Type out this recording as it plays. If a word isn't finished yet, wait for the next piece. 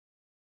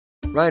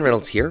Ryan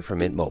Reynolds here from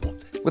Mint Mobile.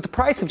 With the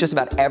price of just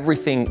about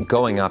everything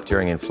going up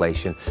during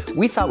inflation,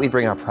 we thought we'd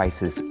bring our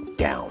prices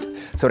down.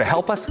 So to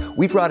help us,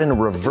 we brought in a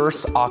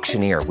reverse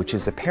auctioneer, which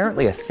is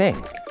apparently a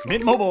thing.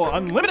 Mint Mobile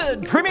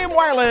Unlimited Premium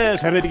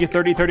Wireless. How to get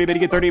 30, 30, bit to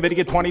get 30, bit to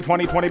get 20,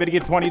 20, 20, bit to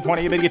get 20,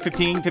 20, bit to get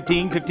 15,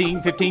 15,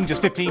 15, 15,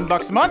 just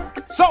 $15 a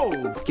month?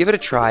 Sold! Give it a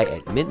try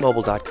at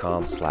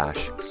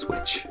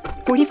mintmobile.com/switch.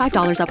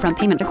 $45 upfront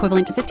payment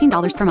equivalent to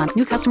 $15 per month.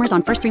 New customers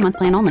on first 3-month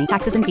plan only.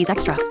 Taxes and fees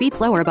extra. Speed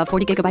slower above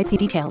 40 gigabytes. See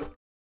detail.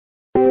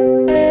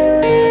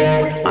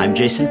 I'm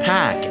Jason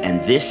Pack,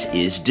 and this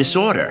is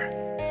Disorder.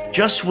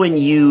 Just when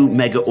you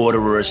mega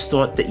orderers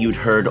thought that you'd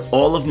heard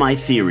all of my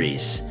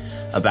theories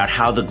about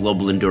how the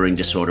global enduring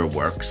disorder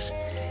works,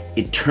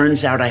 it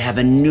turns out I have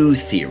a new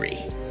theory.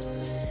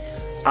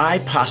 I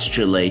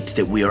postulate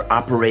that we are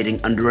operating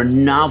under a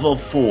novel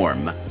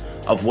form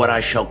of what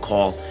I shall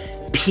call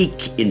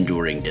peak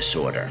enduring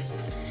disorder.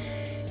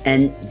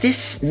 And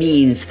this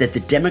means that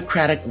the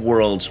democratic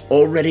world's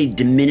already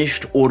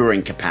diminished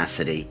ordering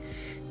capacity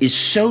is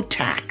so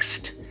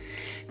taxed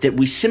that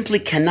we simply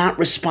cannot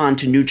respond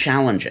to new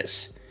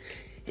challenges.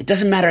 It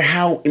doesn't matter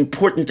how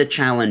important the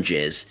challenge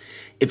is.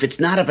 If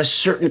it's not of a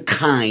certain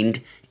kind,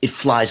 it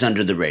flies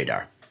under the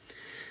radar.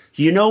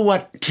 You know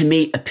what, to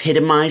me,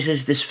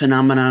 epitomizes this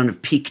phenomenon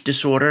of peak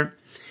disorder?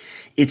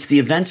 It's the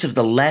events of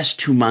the last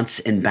 2 months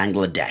in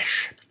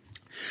Bangladesh.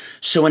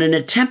 So in an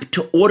attempt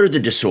to order the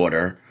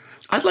disorder,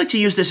 I'd like to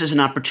use this as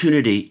an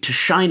opportunity to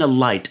shine a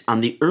light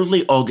on the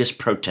early August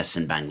protests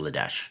in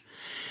Bangladesh,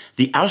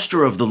 the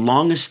ouster of the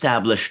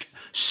long-established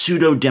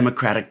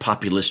pseudo-democratic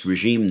populist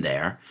regime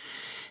there,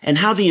 and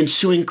how the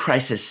ensuing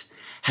crisis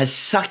has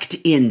sucked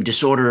in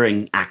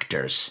disordering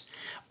actors,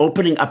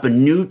 opening up a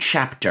new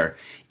chapter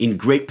in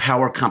great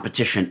power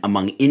competition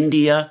among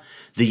India,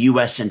 the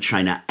US and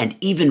China, and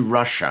even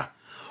Russia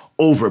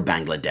over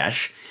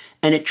Bangladesh,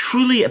 and it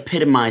truly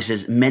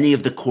epitomizes many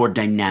of the core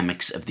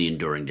dynamics of the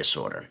enduring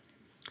disorder.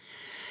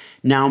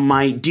 Now,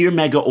 my dear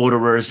mega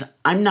orderers,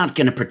 I'm not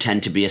going to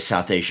pretend to be a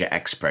South Asia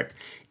expert.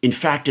 In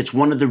fact, it's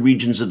one of the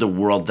regions of the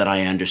world that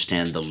I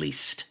understand the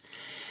least.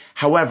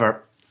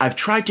 However, I've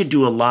tried to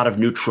do a lot of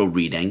neutral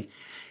reading.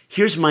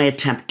 Here's my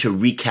attempt to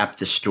recap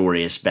the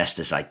story as best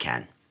as I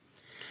can.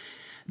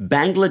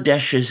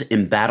 Bangladesh's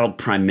embattled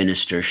Prime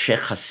Minister,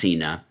 Sheikh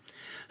Hasina,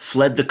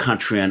 fled the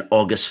country on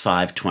August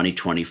 5,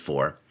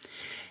 2024,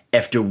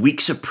 after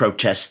weeks of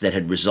protests that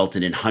had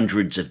resulted in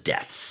hundreds of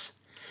deaths.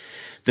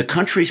 The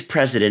country's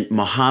president,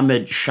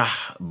 Mohammed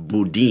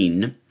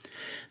Shahbuddin,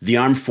 the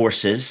armed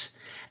forces,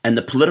 and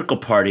the political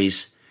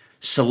parties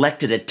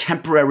selected a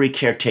temporary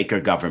caretaker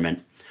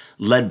government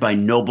led by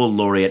Nobel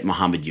laureate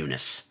Muhammad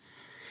Yunus.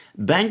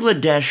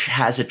 Bangladesh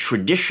has a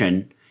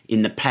tradition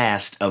in the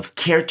past of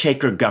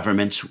caretaker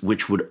governments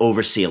which would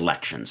oversee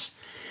elections.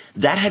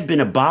 That had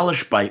been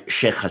abolished by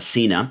Sheikh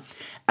Hasina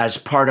as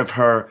part of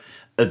her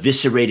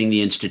eviscerating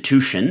the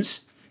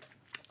institutions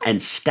and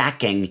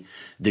stacking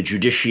the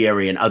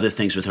judiciary and other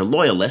things with her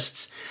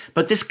loyalists.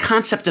 But this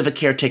concept of a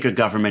caretaker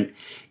government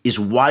is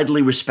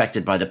widely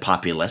respected by the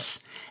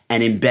populace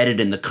and embedded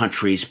in the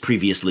country's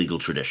previous legal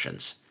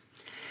traditions.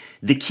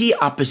 The key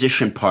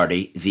opposition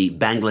party, the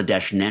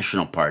Bangladesh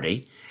National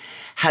Party,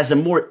 has a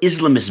more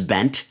Islamist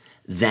bent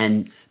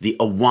than the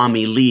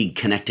Awami League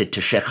connected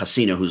to Sheikh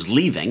Hasina, who's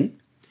leaving.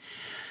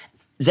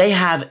 They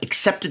have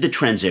accepted the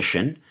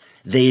transition.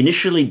 They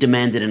initially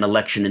demanded an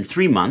election in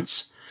 3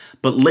 months,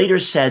 but later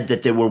said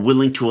that they were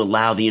willing to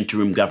allow the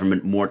interim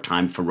government more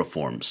time for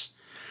reforms.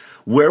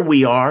 Where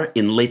we are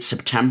in late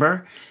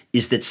September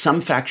is that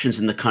some factions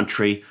in the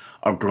country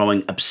are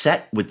growing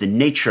upset with the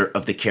nature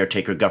of the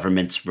caretaker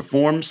government's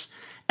reforms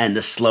and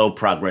the slow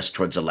progress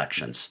towards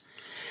elections.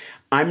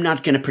 I'm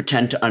not going to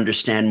pretend to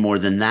understand more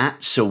than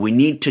that, so we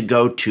need to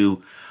go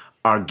to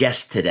our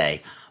guest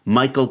today,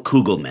 Michael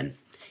Kugelman.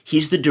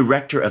 He's the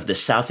director of the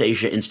South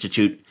Asia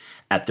Institute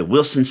at the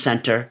Wilson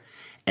Center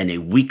and a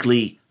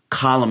weekly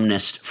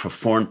columnist for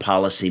Foreign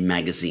Policy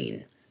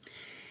magazine.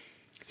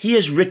 He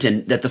has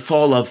written that the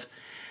fall of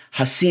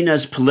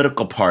Hasina's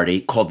political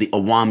party, called the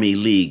Awami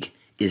League,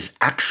 is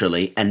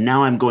actually, and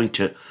now I'm going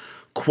to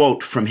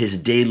quote from his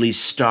Daily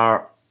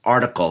Star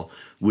article,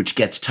 which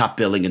gets top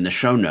billing in the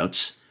show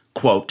notes,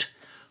 quote,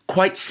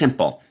 quite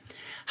simple.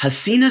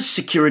 Hasina's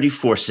security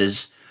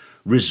forces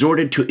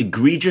resorted to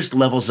egregious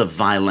levels of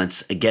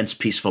violence against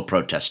peaceful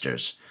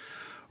protesters,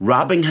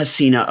 robbing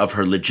Hasina of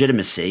her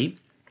legitimacy,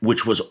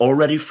 which was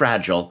already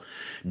fragile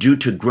due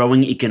to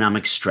growing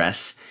economic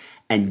stress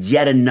and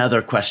yet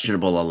another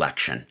questionable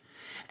election,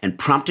 and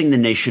prompting the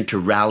nation to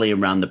rally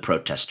around the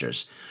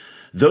protesters.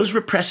 Those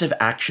repressive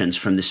actions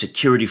from the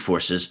security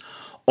forces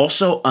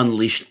also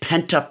unleashed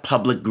pent-up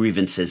public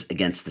grievances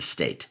against the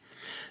state.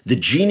 The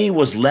genie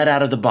was let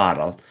out of the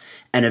bottle,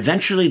 and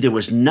eventually there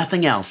was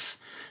nothing else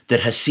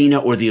that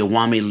Hasina or the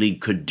Awami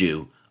League could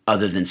do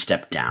other than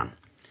step down.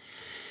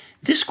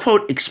 This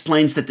quote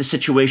explains that the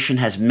situation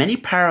has many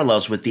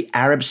parallels with the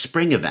Arab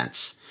Spring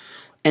events,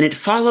 and it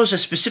follows a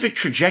specific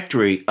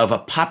trajectory of a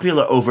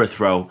popular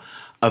overthrow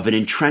of an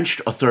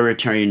entrenched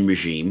authoritarian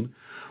regime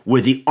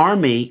where the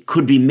army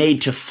could be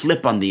made to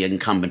flip on the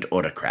incumbent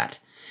autocrat.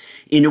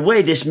 In a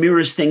way, this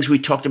mirrors things we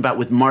talked about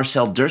with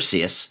Marcel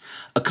Dersius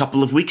a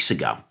couple of weeks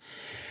ago.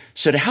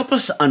 So to help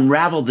us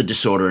unravel the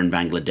disorder in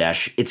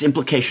Bangladesh, its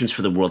implications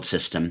for the world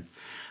system,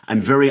 I'm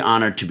very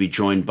honored to be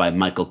joined by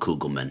Michael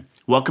Kugelman.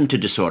 Welcome to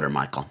Disorder,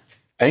 Michael.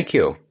 Thank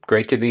you.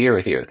 Great to be here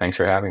with you. Thanks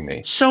for having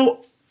me.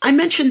 So I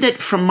mentioned that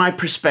from my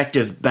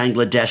perspective,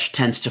 Bangladesh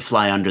tends to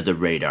fly under the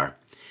radar.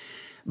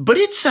 But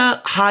it's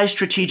a high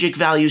strategic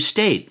value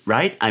state,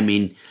 right? I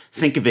mean,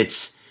 think of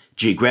its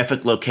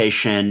geographic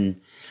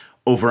location,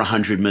 over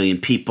 100 million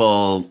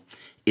people,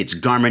 its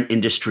garment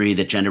industry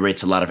that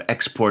generates a lot of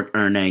export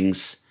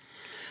earnings,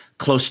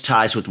 close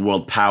ties with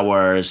world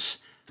powers,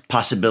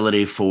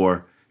 possibility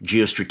for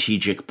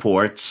geostrategic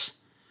ports.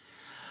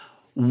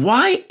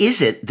 Why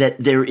is it that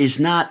there is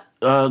not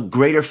a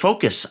greater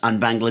focus on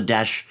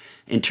Bangladesh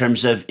in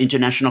terms of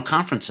international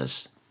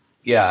conferences?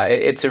 Yeah,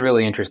 it's a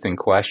really interesting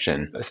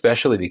question,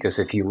 especially because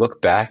if you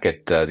look back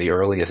at the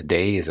earliest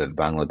days of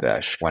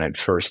Bangladesh, when it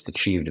first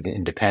achieved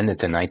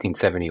independence in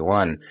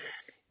 1971,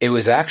 it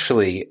was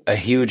actually a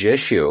huge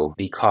issue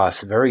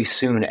because very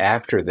soon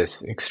after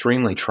this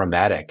extremely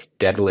traumatic,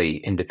 deadly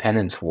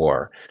independence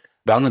war,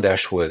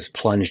 Bangladesh was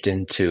plunged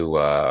into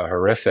a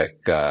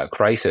horrific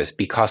crisis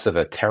because of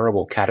a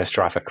terrible,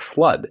 catastrophic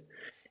flood.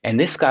 And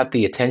this got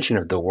the attention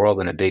of the world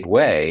in a big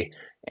way.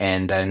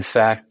 And in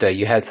fact,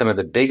 you had some of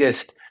the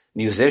biggest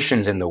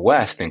musicians in the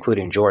West,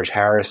 including George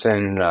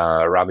Harrison,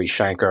 Ravi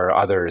Shankar,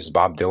 others,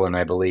 Bob Dylan,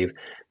 I believe,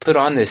 put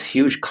on this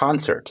huge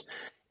concert.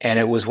 And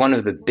it was one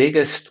of the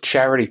biggest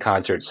charity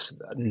concerts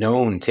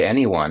known to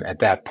anyone at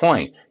that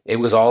point. It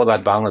was all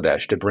about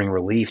Bangladesh to bring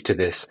relief to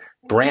this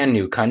brand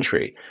new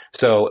country.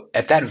 So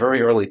at that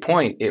very early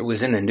point, it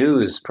was in the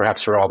news,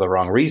 perhaps for all the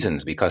wrong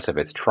reasons, because of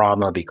its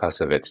trauma,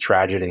 because of its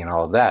tragedy and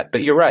all of that.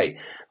 But you're right.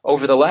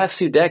 Over the last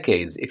few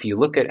decades, if you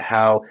look at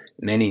how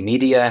many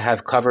media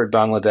have covered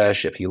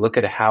Bangladesh, if you look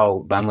at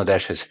how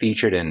Bangladesh has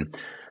featured in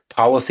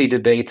policy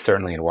debates,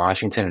 certainly in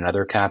Washington and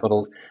other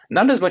capitals,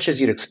 not as much as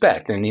you'd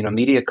expect. And,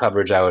 media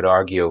coverage, I would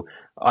argue,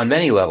 on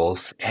many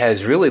levels,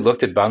 has really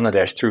looked at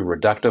Bangladesh through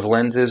reductive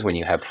lenses. When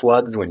you have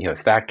floods, when you have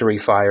factory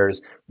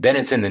fires, then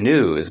it's in the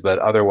news, but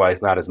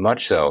otherwise not as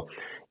much so.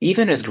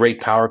 Even as great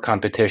power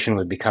competition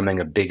was becoming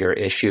a bigger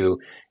issue,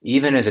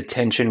 even as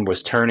attention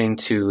was turning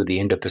to the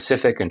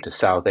Indo-Pacific and to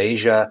South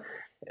Asia,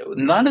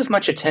 not as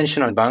much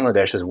attention on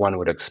Bangladesh as one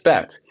would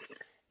expect.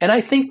 And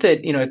I think that,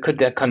 it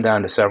could come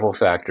down to several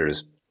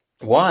factors.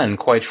 One,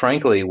 quite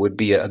frankly, would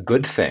be a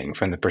good thing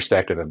from the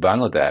perspective of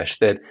Bangladesh,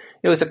 that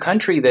it was a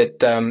country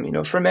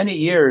that, for many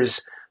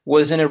years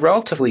was in a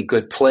relatively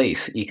good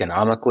place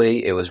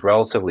economically. It was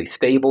relatively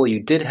stable.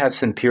 You did have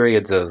some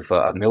periods of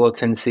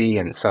militancy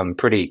and some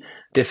pretty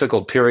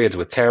difficult periods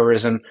with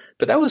terrorism,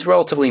 but that was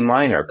relatively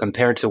minor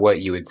compared to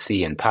what you would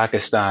see in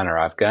Pakistan or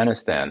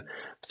Afghanistan.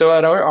 So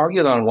I'd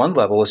argue that on one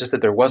level, it's just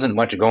that there wasn't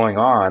much going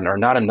on or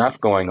not enough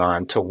going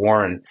on to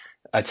warrant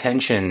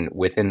attention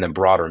within the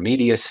broader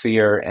media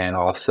sphere and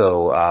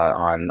also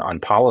on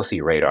policy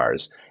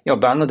radars.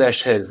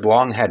 Bangladesh has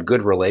long had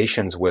good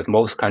relations with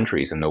most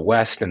countries in the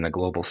West and the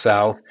global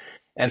South.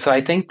 And so I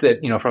think that,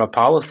 from a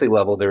policy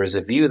level, there is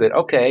a view that,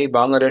 okay,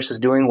 Bangladesh is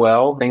doing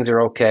well, things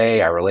are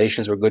okay, our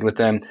relations were good with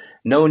them.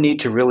 No need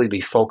to really be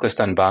focused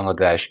on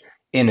Bangladesh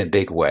in a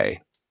big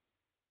way.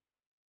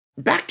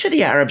 Back to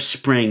the Arab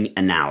Spring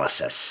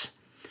analysis.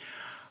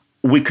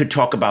 We could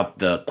talk about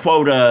the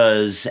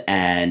quotas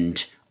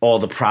and all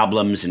the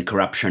problems and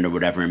corruption or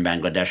whatever in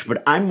Bangladesh,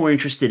 but I'm more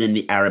interested in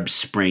the Arab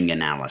Spring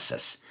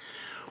analysis.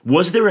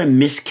 Was there a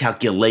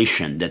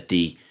miscalculation that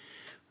the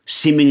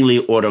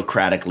seemingly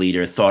autocratic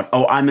leader thought,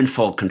 oh, I'm in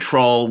full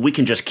control, we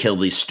can just kill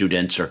these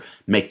students or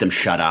make them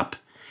shut up,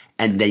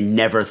 and they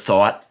never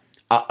thought,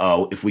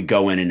 if we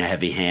go in a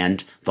heavy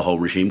hand, the whole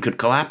regime could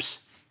collapse?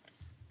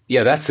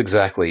 Yeah, that's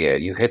exactly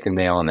it. You hit the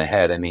nail on the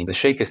head. I mean, the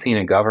Sheikh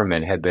Hasina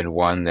government had been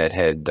one that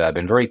had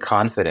been very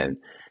confident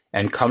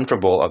and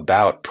comfortable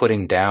about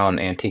putting down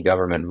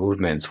anti-government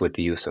movements with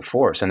the use of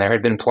force. And there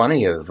had been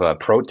plenty of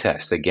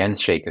protests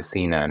against Sheikh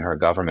Hasina and her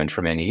government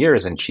for many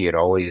years, and she had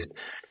always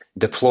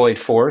deployed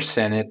force,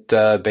 and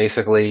it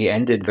basically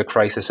ended the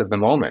crisis of the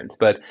moment.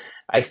 But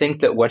I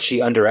think that what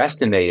she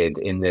underestimated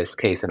in this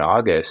case in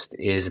August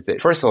is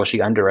that, first of all,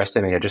 she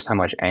underestimated just how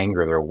much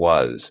anger there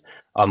was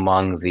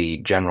among the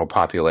general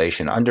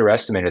population,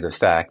 underestimated the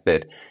fact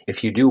that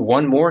if you do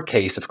one more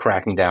case of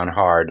cracking down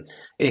hard,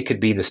 it could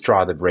be the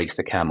straw that breaks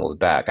the camel's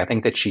back. I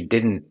think that she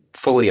didn't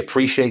fully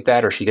appreciate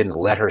that, or she didn't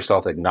let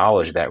herself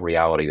acknowledge that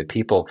reality,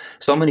 that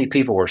so many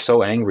people were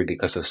so angry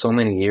because of so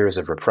many years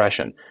of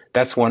repression.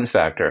 That's one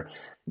factor.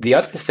 The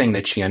other thing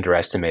that she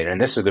underestimated,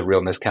 and this is the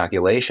real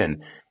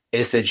miscalculation,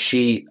 is that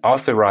she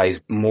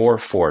authorized more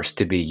force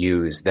to be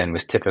used than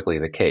was typically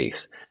the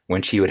case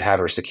when she would have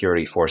her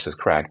security forces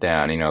crack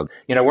down.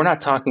 We're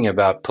not talking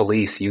about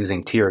police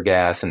using tear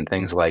gas and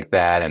things like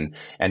that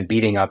and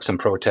beating up some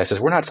protesters.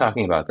 We're not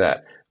talking about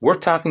that. We're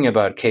talking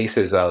about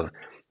cases of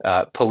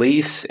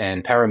police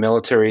and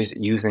paramilitaries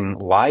using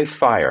live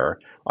fire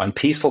on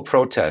peaceful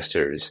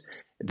protesters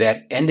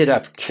that ended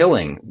up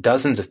killing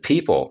dozens of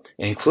people,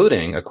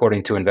 including,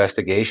 according to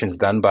investigations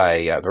done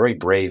by very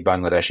brave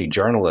Bangladeshi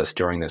journalists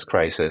during this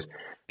crisis,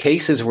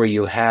 cases where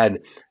you had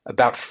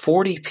about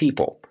 40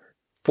 people,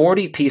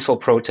 40 peaceful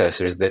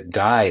protesters that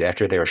died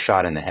after they were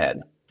shot in the head.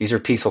 These are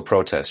peaceful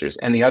protesters.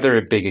 And the other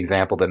big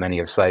example that many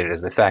have cited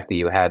is the fact that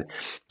you had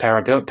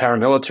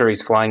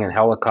paramilitaries flying in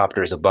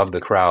helicopters above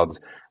the crowds,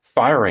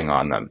 firing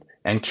on them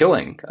and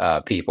killing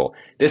people.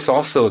 This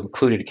also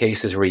included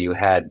cases where you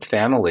had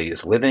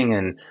families living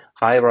in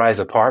high-rise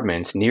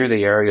apartments near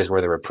the areas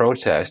where there were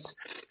protests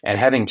and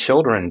having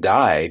children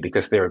die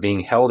because they were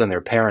being held in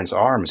their parents'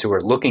 arms who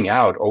were looking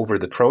out over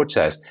the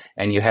protest,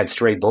 and you had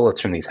stray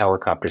bullets from these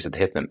helicopters that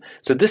hit them.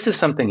 So this is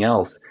something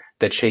else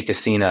that Sheikh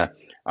Hasina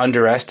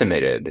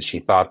underestimated, that she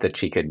thought that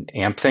she could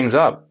amp things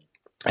up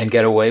and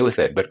get away with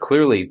it. But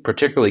clearly,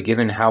 particularly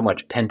given how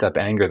much pent-up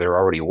anger there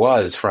already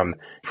was from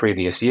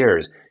previous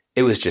years,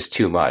 it was just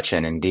too much.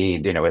 And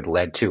indeed, it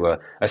led to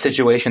a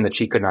situation that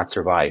she could not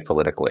survive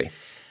politically.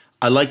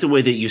 I like the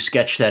way that you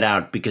sketch that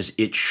out because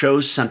it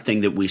shows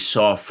something that we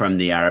saw from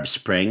the Arab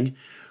Spring,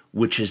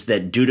 which is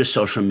that due to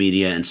social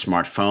media and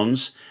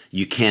smartphones,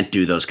 you can't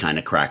do those kind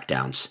of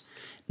crackdowns.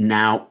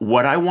 Now,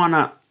 what I want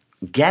to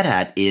get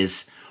at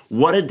is,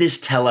 what did this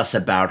tell us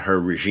about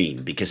her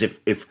regime? Because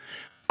if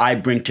I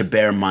bring to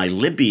bear my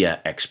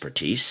Libya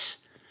expertise,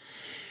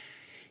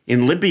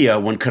 in Libya,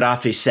 when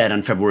Gaddafi said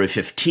on February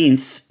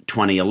 15th,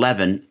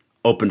 2011,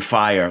 open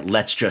fire,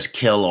 let's just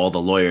kill all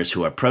the lawyers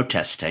who are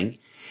protesting,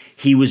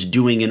 he was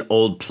doing an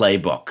old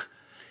playbook.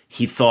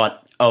 He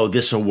thought, oh,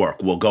 this will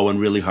work. We'll go in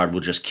really hard.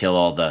 We'll just kill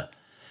all the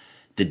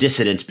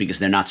dissidents because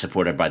they're not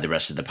supported by the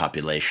rest of the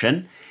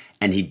population.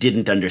 And he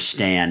didn't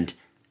understand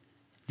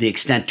the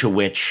extent to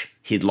which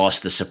he'd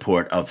lost the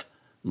support of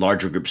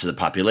larger groups of the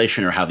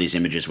population or how these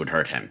images would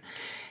hurt him.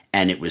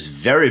 And it was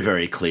very,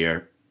 very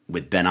clear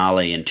with Ben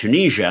Ali in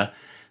Tunisia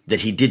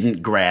that he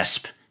didn't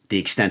grasp the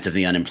extent of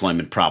the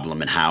unemployment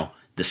problem and how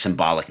the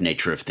symbolic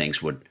nature of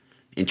things would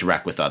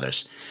interact with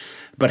others.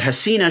 But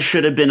Hasina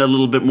should have been a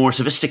little bit more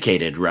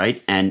sophisticated,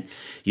 right? And,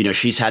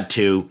 she's had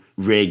to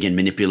rig and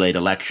manipulate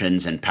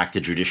elections and pack the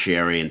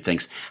judiciary and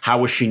things. How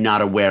was she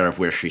not aware of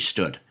where she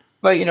stood?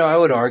 Well, I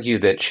would argue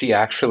that she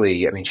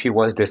actually, she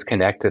was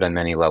disconnected on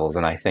many levels.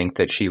 And I think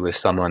that she was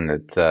someone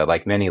that,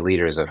 like many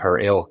leaders of her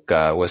ilk,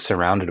 was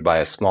surrounded by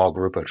a small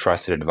group of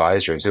trusted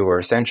advisors who were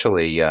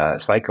essentially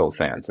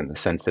psychophants in the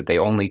sense that they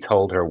only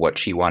told her what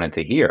she wanted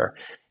to hear.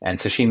 And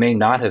so she may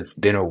not have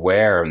been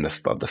aware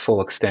of the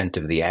full extent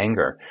of the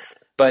anger.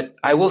 But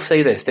I will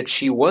say this, that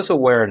she was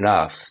aware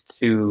enough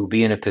to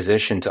be in a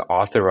position to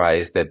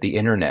authorize that the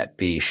internet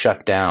be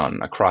shut down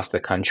across the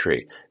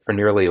country for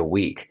nearly a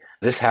week.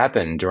 This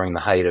happened during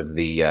the height of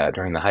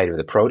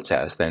the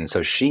protest, and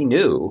so she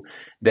knew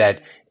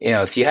that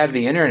if you have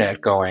the internet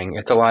going,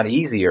 it's a lot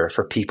easier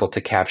for people to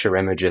capture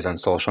images on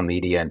social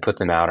media and put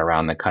them out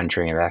around the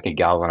country, and that could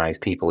galvanize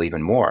people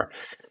even more.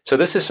 So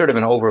this is sort of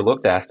an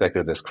overlooked aspect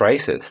of this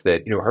crisis,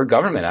 that her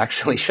government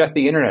actually shut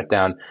the internet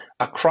down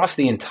across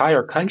the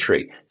entire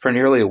country for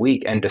nearly a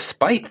week, and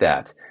despite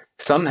that,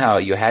 somehow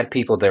you had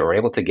people that were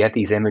able to get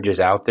these images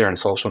out there on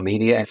social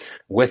media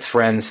with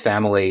friends,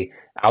 family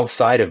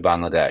outside of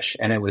Bangladesh.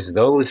 And it was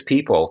those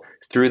people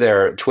through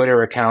their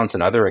Twitter accounts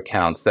and other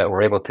accounts that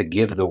were able to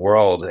give the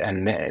world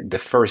and the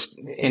first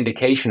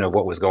indication of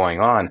what was going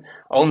on.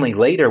 Only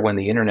later, when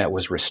the internet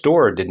was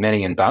restored, did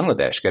many in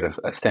Bangladesh get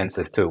a sense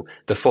as to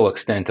the full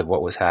extent of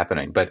what was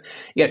happening. But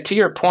yeah, to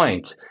your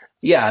point,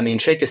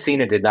 Sheikh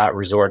Hasina did not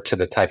resort to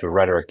the type of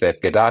rhetoric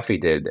that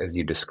Gaddafi did, as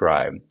you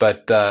described.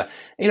 But,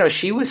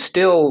 she was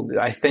still,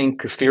 I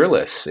think,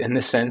 fearless in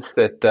the sense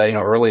that,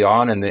 early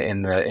on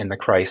in the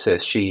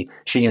crisis, she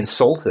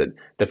insulted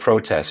the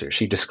protesters.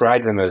 She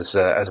described them as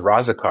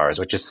razakars,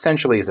 which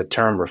essentially is a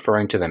term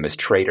referring to them as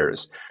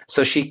traitors.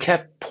 So she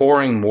kept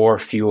pouring more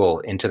fuel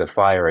into the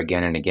fire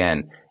again and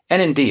again.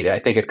 And indeed, I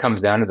think it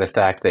comes down to the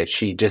fact that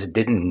she just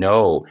didn't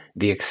know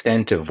the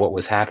extent of what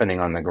was happening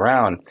on the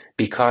ground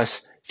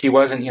because she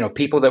wasn't,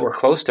 people that were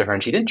close to her,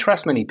 and she didn't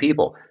trust many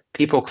people.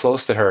 People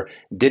close to her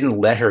didn't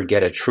let her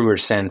get a truer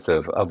sense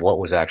of what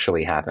was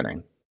actually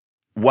happening.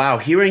 Wow,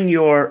 hearing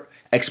your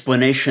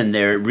explanation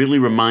there really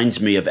reminds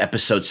me of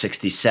episode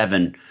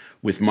 67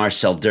 with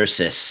Marcel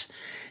Dersis,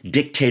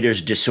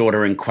 Dictators,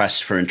 Disorder, and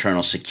Quest for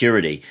Internal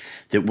Security,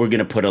 that we're going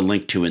to put a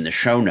link to in the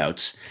show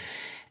notes.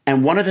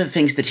 And one of the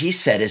things that he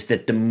said is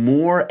that the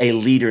more a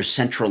leader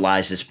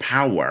centralizes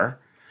power,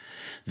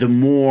 the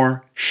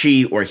more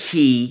she or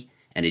he,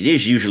 and it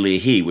is usually a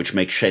he, which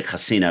makes Sheikh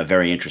Hasina a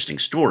very interesting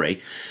story,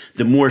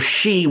 the more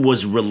she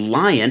was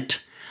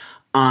reliant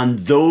on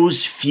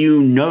those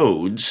few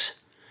nodes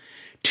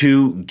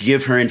to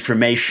give her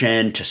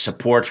information, to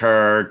support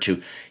her,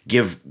 to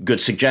give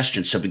good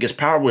suggestions. So because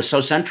power was so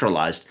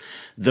centralized,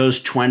 those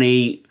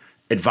 20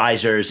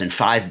 advisors and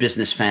 5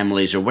 business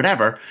families or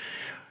whatever,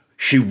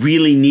 she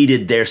really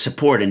needed their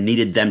support and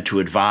needed them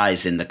to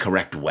advise in the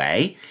correct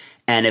way.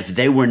 And if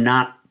they were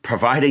not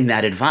providing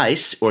that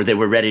advice, or they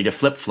were ready to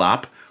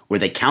flip-flop, or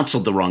they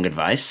counseled the wrong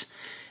advice,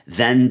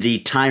 then the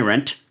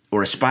tyrant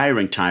or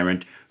aspiring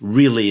tyrant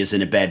really is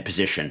in a bad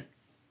position.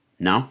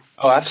 No?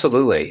 Oh,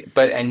 absolutely.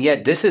 And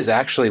yet this is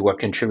actually what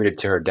contributed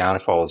to her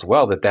downfall as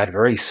well, that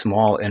very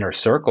small inner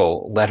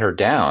circle let her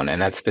down.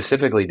 And that's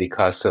specifically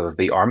because of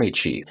the army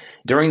chief.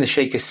 During the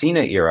Sheikh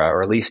Hasina era,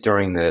 or at least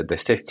during the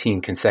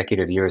 15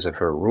 consecutive years of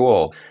her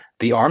rule,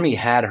 the army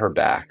had her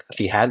back.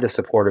 She had the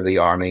support of the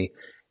army,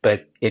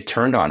 but it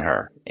turned on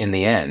her in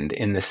the end,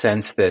 in the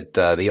sense that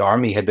the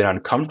army had been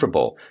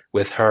uncomfortable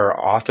with her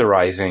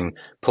authorizing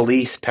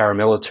police,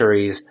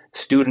 paramilitaries,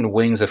 student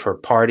wings of her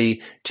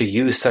party to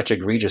use such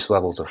egregious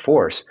levels of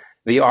force.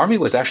 The army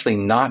was actually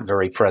not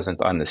very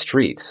present on the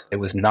streets. It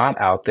was not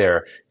out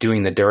there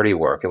doing the dirty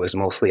work. It was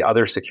mostly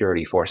other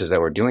security forces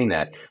that were doing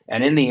that.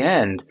 And in the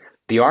end,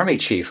 the army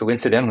chief, who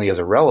incidentally is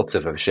a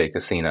relative of Sheikh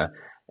Hasina,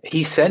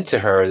 he said to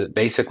her that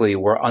basically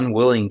we're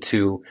unwilling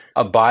to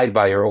abide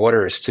by your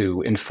orders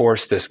to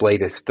enforce this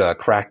latest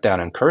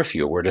crackdown and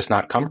curfew. We're just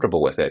not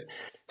comfortable with it.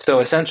 So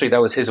essentially,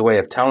 that was his way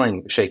of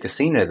telling Sheikh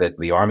Hasina that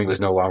the army was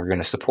no longer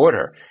going to support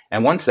her.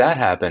 And once that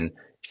happened,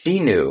 she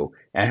knew,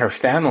 and her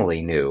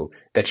family knew,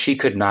 that she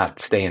could not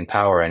stay in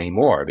power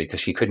anymore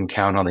because she couldn't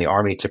count on the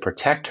army to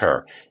protect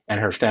her and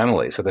her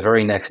family. So the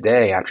very next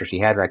day after she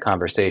had that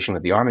conversation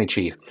with the army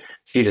chief,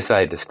 she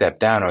decided to step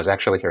down. It was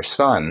actually her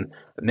son.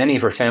 Many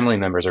of her family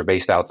members are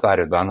based outside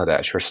of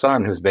Bangladesh. Her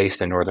son, who's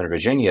based in Northern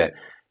Virginia,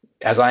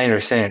 as I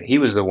understand it, he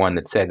was the one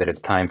that said that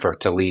it's time for her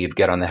to leave,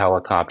 get on the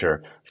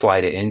helicopter, fly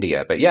to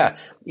India. But yeah,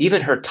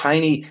 even her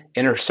tiny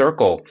inner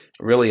circle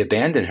really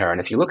abandoned her. And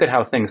if you look at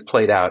how things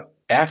played out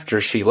after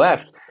she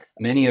left,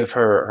 many of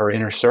her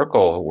inner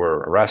circle were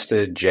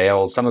arrested,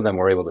 jailed. Some of them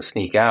were able to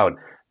sneak out.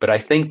 But I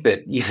think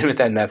that even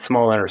within that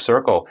small inner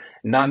circle,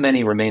 not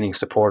many remaining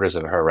supporters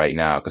of her right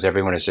now, because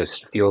everyone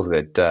just feels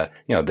that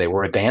they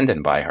were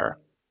abandoned by her.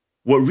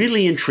 What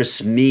really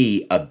interests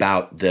me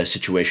about the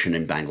situation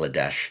in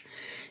Bangladesh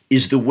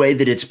is the way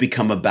that it's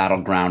become a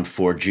battleground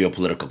for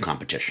geopolitical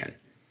competition.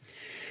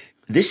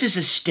 This is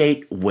a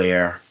state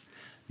where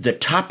the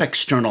top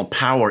external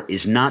power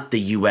is not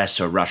the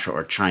US or Russia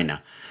or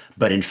China,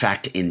 but in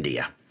fact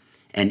India.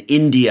 And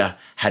India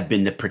had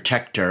been the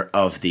protector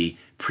of the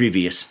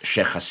previous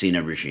Sheikh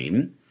Hasina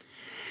regime.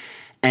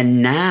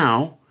 And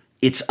now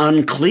it's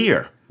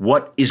unclear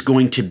what is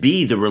going to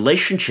be the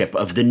relationship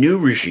of the new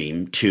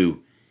regime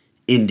to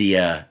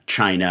India,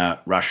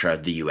 China, Russia,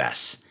 the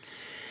US.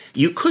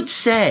 You could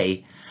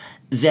say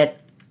that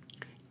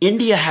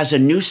India has a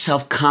new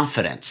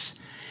self-confidence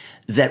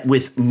that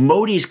with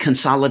Modi's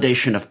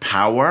consolidation of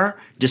power,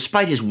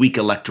 despite his weak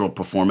electoral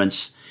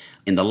performance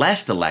in the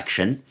last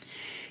election,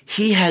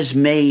 he has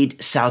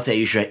made South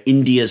Asia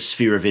India's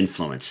sphere of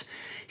influence.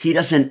 He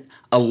doesn't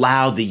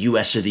allow the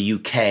US or the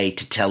UK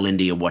to tell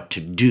India what to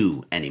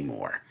do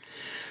anymore.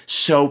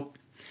 So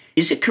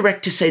is it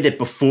correct to say that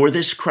before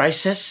this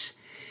crisis,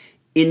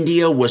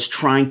 India was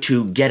trying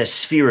to get a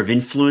sphere of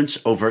influence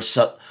over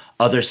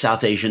other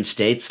South Asian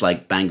states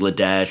like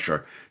Bangladesh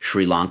or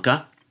Sri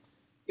Lanka?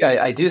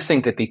 Yeah, I do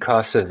think that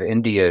because of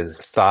India's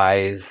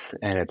size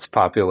and its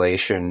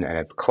population and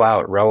its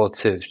clout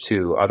relative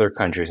to other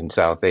countries in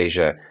South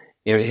Asia,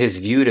 it has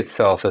viewed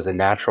itself as a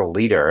natural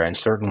leader and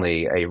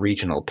certainly a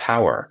regional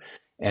power.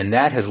 And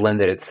that has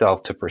lended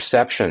itself to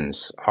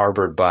perceptions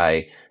harbored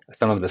by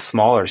some of the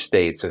smaller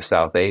states of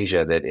South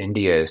Asia that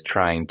India is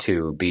trying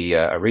to be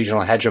a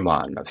regional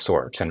hegemon of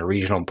sorts and a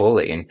regional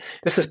bully. And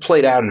this has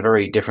played out in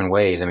very different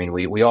ways. I mean,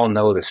 we all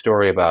know the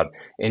story about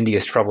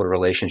India's troubled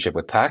relationship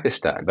with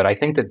Pakistan, but I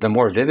think that the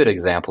more vivid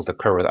examples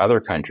occur with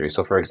other countries.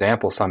 So, for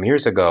example, some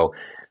years ago,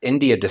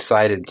 India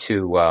decided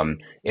to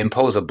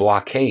impose a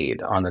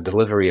blockade on the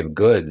delivery of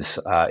goods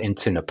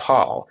into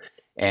Nepal.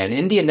 And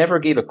India never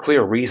gave a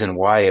clear reason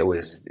why it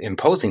was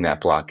imposing that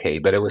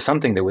blockade, but it was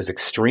something that was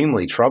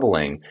extremely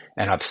troubling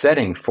and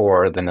upsetting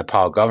for the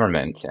Nepal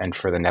government and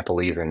for the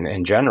Nepalese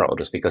in general,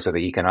 just because of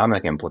the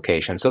economic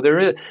implications. So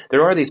there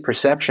are these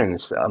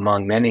perceptions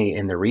among many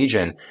in the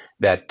region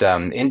that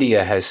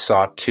India has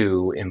sought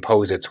to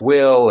impose its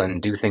will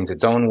and do things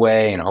its own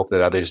way and hope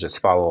that others just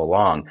follow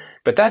along.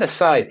 But that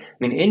aside, I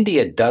mean,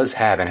 India does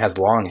have and has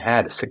long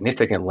had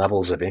significant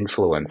levels of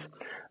influence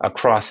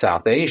across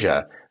South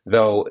Asia.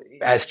 Though,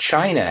 as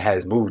China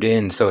has moved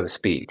in, so to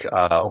speak,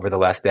 over the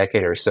last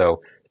decade or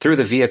so, through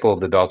the vehicle of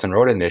the Belt and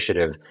Road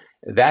Initiative,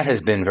 that has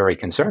been very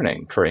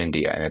concerning for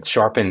India. And it's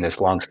sharpened this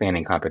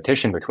longstanding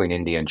competition between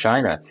India and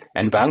China.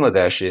 And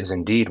Bangladesh is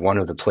indeed one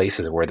of the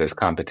places where this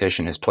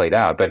competition has played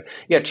out. But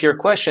yeah, to your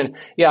question,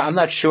 I'm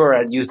not sure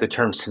I'd use the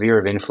term sphere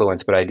of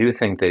influence, but I do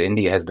think that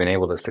India has been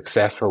able to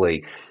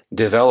successfully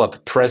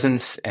develop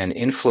presence and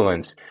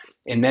influence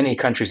in many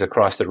countries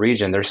across the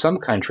region. There's some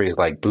countries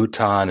like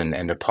Bhutan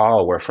and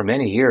Nepal where for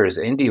many years,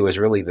 India was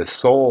really the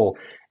sole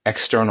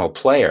external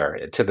player,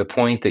 to the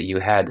point that you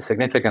had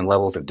significant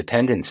levels of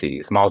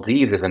dependencies.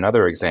 Maldives is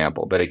another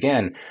example. But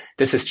again,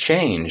 this has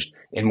changed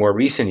in more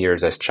recent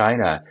years as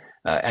China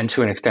and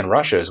to an extent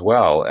Russia as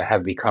well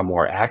have become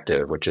more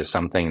active, which is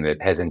something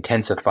that has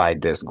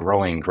intensified this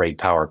growing great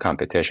power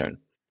competition.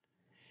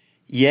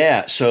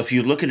 Yeah, so if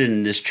you look at it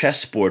in this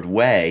chessboard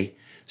way,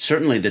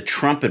 certainly the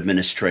Trump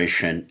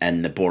administration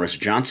and the Boris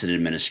Johnson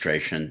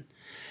administration,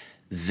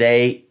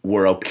 they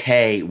were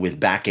okay with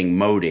backing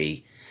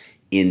Modi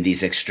in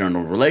these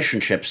external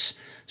relationships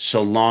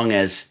so long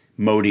as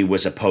Modi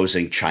was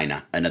opposing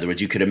China. In other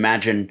words, you could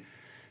imagine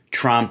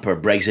Trump or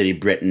Brexit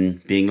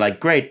Britain being like,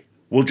 great,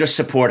 we'll just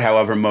support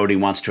however Modi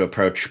wants to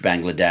approach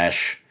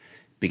Bangladesh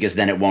because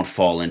then it won't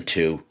fall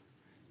into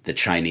the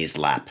Chinese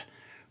lap.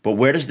 But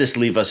where does this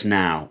leave us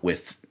now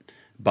with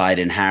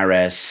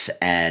Biden-Harris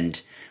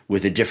and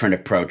with a different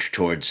approach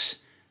towards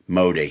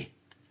Modi?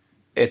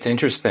 It's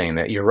interesting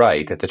that you're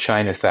right, that the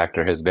China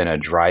factor has been a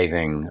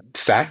driving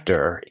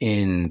factor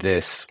in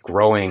this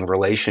growing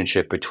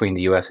relationship between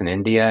the U.S. and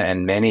India,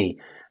 and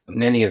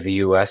many of the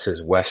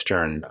U.S.'s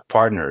Western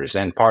partners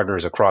and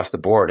partners across the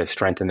board have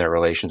strengthened their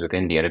relations with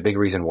India. And a big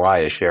reason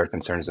why is shared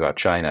concerns about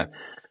China.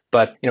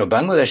 But,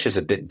 Bangladesh is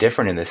a bit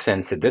different in the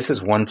sense that this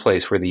is one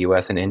place where the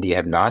U.S. and India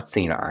have not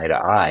seen eye to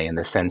eye, in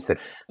the sense that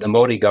the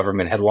Modi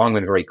government had long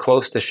been very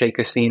close to Sheikh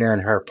Hasina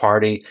and her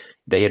party.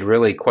 They had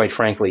really, quite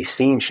frankly,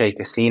 seen Sheikh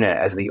Hasina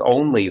as the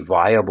only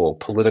viable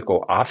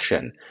political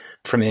option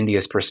from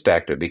India's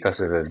perspective,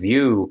 because of a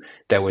view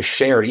that was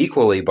shared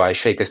equally by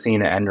Sheikh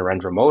Hasina and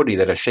Narendra Modi,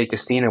 that if Sheikh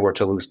Hasina were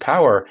to lose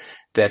power,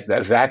 that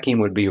vacuum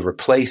would be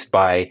replaced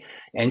by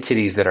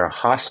entities that are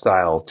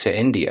hostile to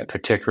India,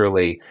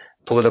 particularly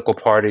political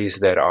parties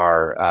that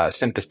are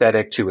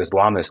sympathetic to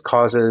Islamist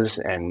causes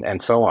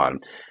and so on.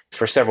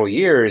 For several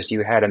years,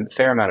 you had a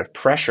fair amount of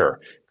pressure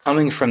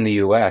coming from the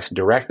U.S.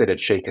 directed at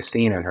Sheikh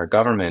Hasina and her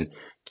government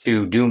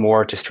to do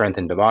more to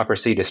strengthen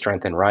democracy, to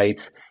strengthen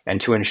rights, and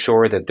to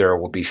ensure that there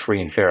will be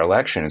free and fair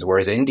elections,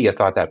 whereas India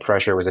thought that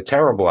pressure was a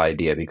terrible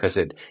idea because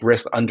it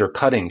risked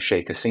undercutting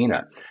Sheikh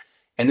Hasina.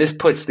 And this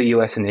puts the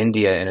U.S. and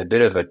India in a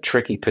bit of a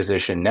tricky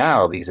position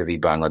now vis-a-vis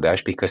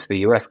Bangladesh, because the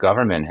U.S.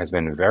 government has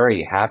been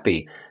very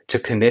happy to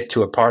commit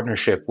to a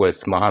partnership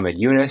with Muhammad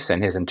Yunus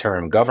and his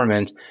interim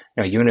government.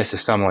 Yunus is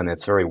someone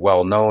that's very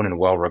well known and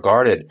well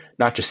regarded,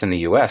 not just in the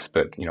U.S.,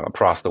 but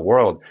across the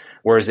world.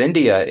 Whereas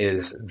India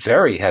is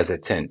very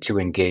hesitant to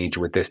engage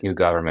with this new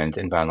government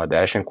in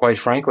Bangladesh, and quite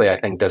frankly, I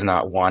think does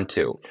not want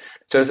to.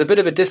 So there's a bit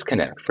of a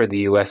disconnect for the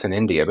U.S. and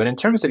India. But in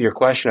terms of your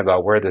question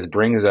about where this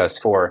brings us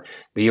for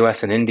the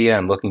U.S. and India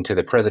and looking to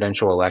the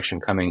presidential election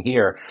coming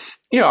here,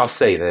 I'll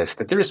say this,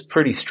 that there's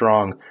pretty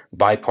strong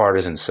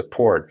bipartisan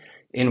support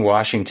in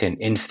Washington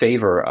in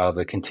favor of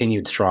a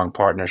continued strong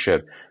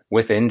partnership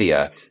with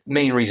India.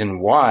 Main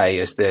reason why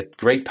is that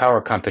great power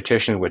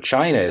competition with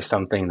China is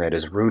something that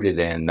is rooted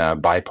in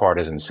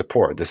bipartisan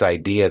support. This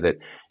idea that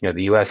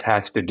the U.S.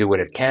 has to do what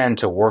it can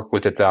to work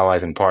with its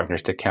allies and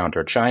partners to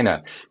counter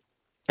China.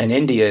 And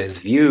India is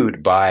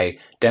viewed by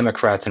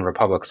Democrats and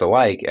Republicans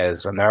alike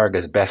as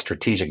America's best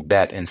strategic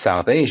bet in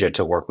South Asia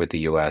to work with the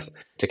U.S.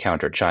 to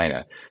counter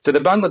China. So the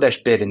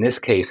Bangladesh bid in this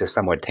case is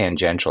somewhat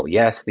tangential.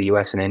 Yes, the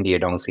U.S. and India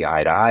don't see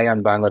eye to eye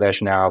on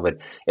Bangladesh now, but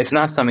it's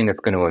not something that's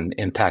going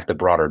to impact the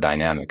broader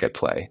dynamic at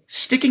play.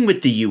 Sticking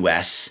with the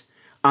U.S.,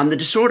 on the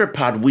Disorder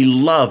Pod, we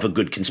love a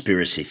good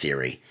conspiracy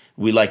theory.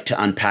 We like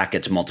to unpack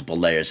its multiple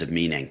layers of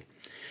meaning.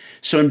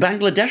 So in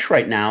Bangladesh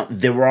right now,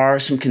 there are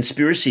some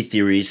conspiracy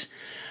theories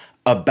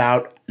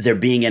about there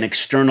being an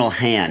external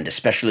hand,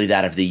 especially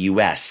that of the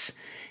U.S.,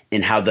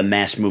 in how the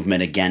mass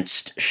movement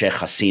against Sheikh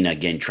Hasina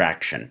gained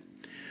traction.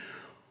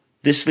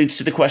 This leads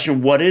to the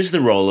question, what is the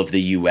role of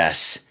the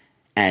U.S.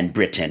 and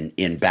Britain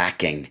in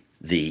backing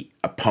the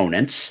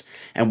opponents?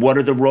 And what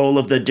are the role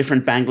of the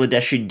different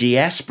Bangladeshi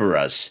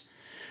diasporas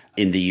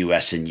in the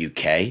U.S. and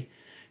U.K.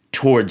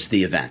 towards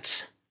the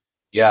events?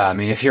 Yeah,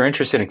 if you're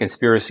interested in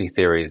conspiracy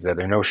theories,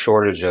 there are no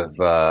shortage of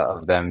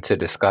them to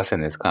discuss in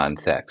this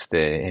context.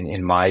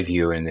 In my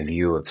view, and the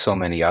view of so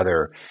many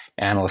other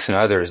analysts and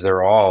others,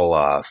 they're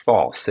all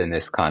false in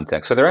this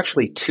context. So there are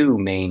actually two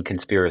main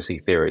conspiracy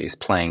theories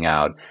playing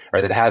out,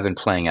 or that have been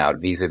playing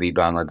out vis-a-vis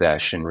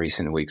Bangladesh in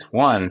recent weeks.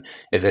 One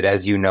is that,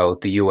 as you know,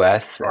 the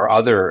U.S. or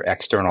other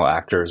external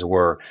actors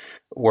were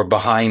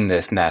behind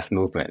this mass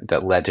movement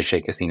that led to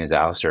Sheikh Hasina's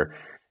ouster.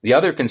 The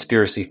other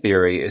conspiracy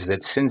theory is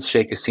that since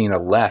Sheikh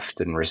Hasina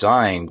left and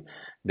resigned,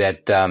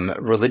 that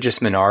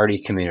religious minority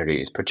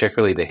communities,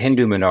 particularly the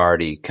Hindu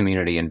minority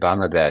community in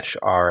Bangladesh,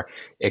 are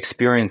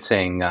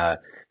experiencing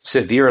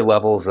severe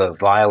levels of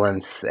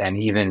violence and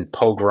even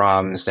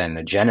pogroms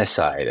and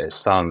genocide, as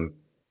some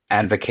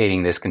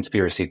advocating this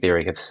conspiracy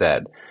theory have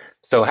said.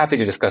 So happy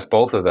to discuss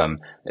both of them.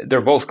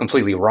 They're both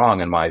completely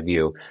wrong in my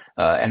view,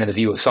 and in the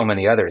view of so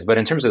many others. But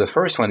in terms of the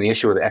first one, the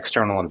issue of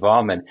external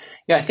involvement,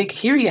 I think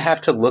here you have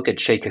to look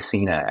at Sheikh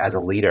Hasina as a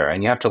leader,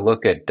 and you have to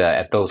look at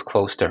those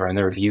close to her and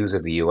their views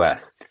of the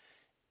U.S.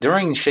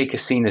 During Sheikh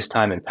Hasina's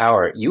time in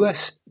power,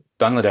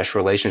 U.S.-Bangladesh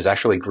relations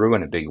actually grew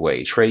in a big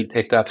way. Trade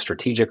picked up,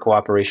 strategic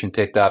cooperation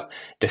picked up,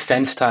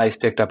 defense ties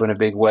picked up in a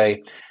big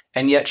way.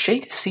 And yet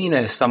Sheikh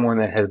Hasina is someone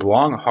that has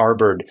long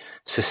harbored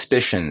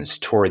suspicions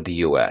toward the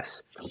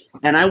U.S.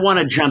 And I want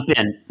to jump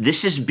in.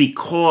 This is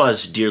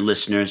because, dear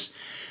listeners,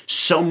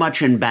 so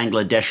much in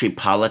Bangladeshi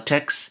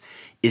politics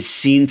is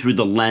seen through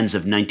the lens of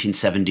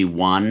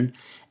 1971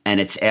 and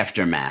its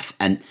aftermath.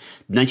 And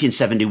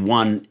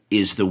 1971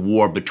 is the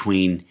war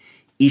between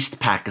East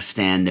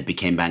Pakistan that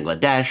became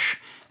Bangladesh,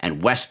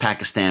 and West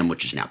Pakistan,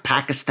 which is now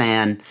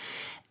Pakistan.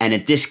 And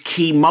at this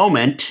key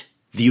moment,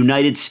 the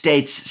United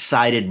States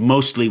sided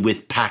mostly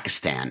with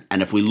Pakistan.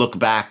 And if we look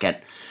back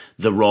at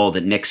the role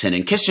that Nixon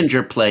and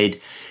Kissinger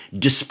played,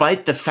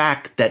 despite the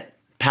fact that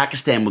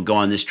Pakistan would go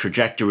on this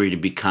trajectory to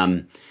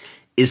become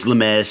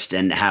Islamist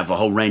and have a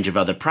whole range of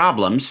other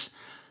problems,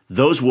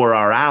 those were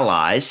our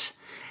allies.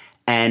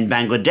 And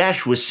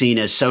Bangladesh was seen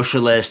as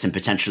socialist and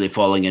potentially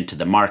falling into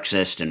the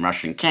Marxist and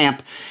Russian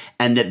camp.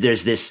 And that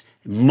there's this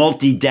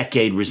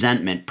multi-decade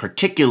resentment,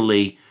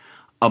 particularly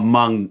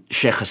among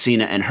Sheikh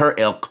Hasina and her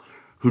ilk,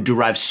 who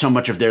derive so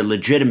much of their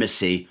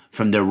legitimacy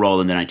from their role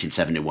in the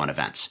 1971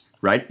 events.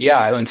 Right?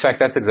 Yeah, in fact,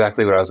 that's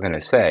exactly what I was going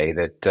to say,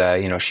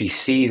 that, she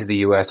sees the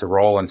U.S.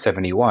 role in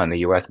 71. The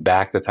U.S.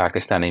 backed the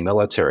Pakistani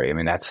military. I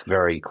mean, that's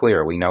very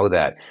clear. We know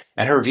that.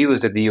 And her view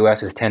is that the U.S.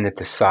 has tended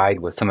to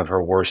side with some of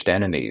her worst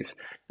enemies.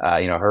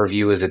 Her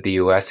view is that the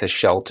U.S. has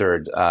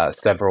sheltered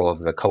several of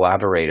the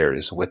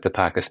collaborators with the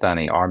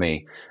Pakistani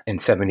army in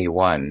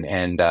 71.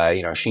 And,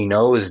 she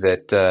knows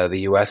that the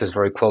U.S. is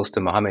very close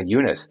to Muhammad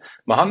Yunus.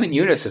 Muhammad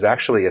Yunus is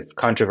actually a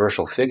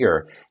controversial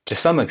figure to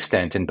some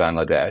extent in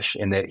Bangladesh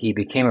in that he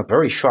became a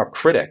very sharp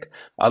critic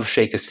of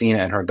Sheikh Hasina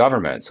and her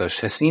government. So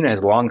Hasina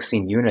has long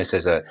seen Yunus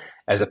as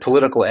a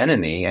political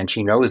enemy, and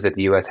she knows that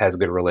the U.S. has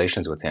good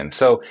relations with him.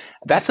 So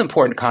that's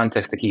important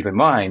context to keep in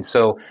mind.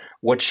 So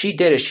what she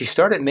did is she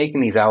started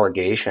making these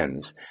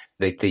allegations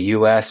that the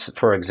U.S.,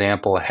 for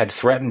example, had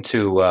threatened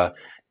to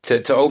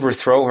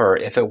overthrow her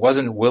if it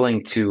wasn't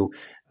willing to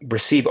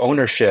receive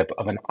ownership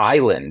of an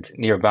island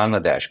near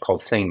Bangladesh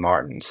called St.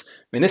 Martin's.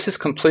 I mean, this is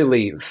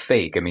completely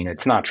fake. I mean,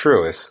 it's not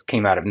true. This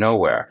came out of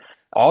nowhere.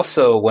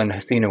 Also, when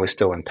Hasina was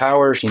still in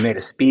power, she made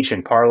a speech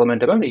in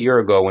Parliament about a year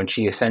ago when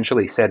she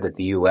essentially said that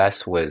the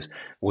U.S. was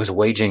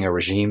waging a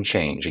regime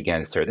change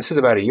against her. This was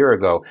about a year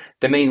ago.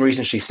 The main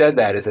reason she said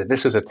that is that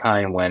this was a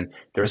time when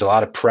there was a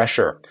lot of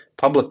pressure,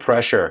 public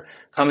pressure,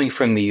 coming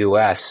from the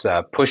U.S.,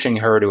 pushing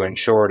her to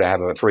ensure to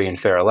have a free and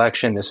fair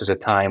election. This was a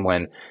time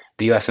when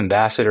the U.S.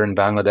 ambassador in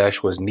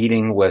Bangladesh was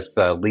meeting with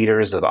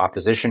leaders of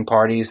opposition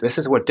parties. This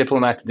is what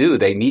diplomats do.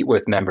 They meet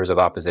with members of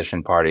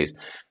opposition parties.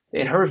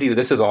 In her view,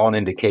 this is all an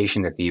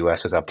indication that the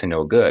U.S. was up to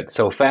no good.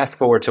 So fast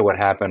forward to what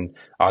happened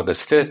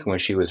August 5th when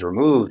she was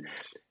removed.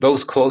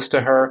 Those close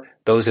to her,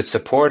 those that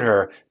support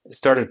her,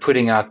 started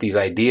putting out these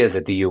ideas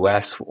that the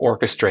U.S.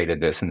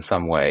 orchestrated this in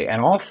some way.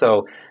 And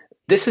also,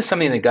 this is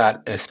something that got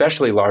an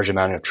especially large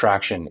amount of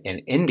traction in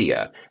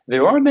India.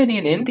 There are many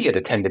in India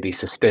that tend to be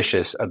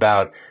suspicious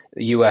about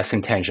U.S.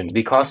 intentions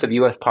because of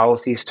U.S.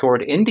 policies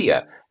toward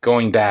India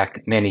going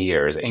back many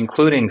years,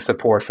 including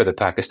support for the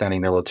Pakistani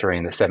military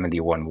in the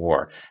 71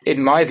 war.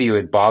 In my view,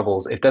 it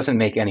doesn't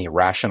make any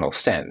rational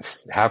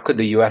sense. How could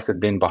the U.S. have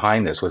been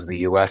behind this? Was the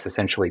U.S.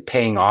 essentially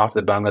paying off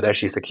the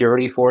Bangladeshi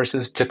security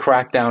forces to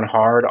crack down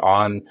hard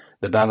on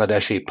the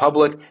Bangladeshi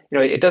public?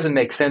 It doesn't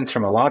make sense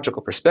from a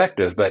logical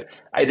perspective, but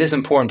it is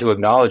important to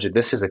acknowledge that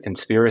this is a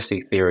conspiracy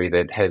theory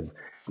that has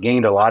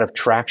gained a lot of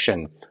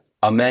traction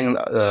among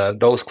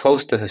those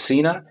close to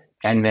Hasina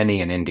and many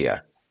in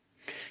India.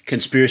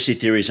 Conspiracy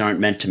theories aren't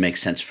meant to make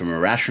sense from a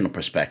rational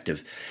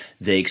perspective.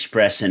 They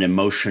express an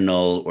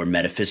emotional or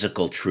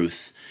metaphysical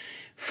truth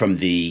from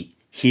the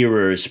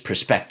hearer's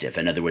perspective.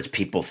 In other words,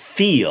 people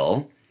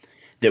feel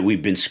that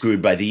we've been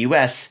screwed by the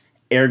U.S.,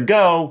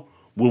 ergo,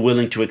 we're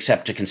willing to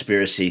accept a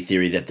conspiracy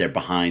theory that they're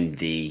behind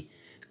the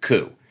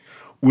coup.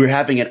 We're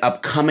having an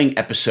upcoming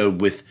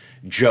episode with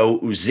Joe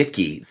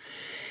Uzicki,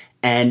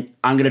 and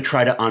I'm going to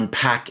try to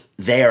unpack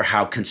there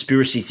how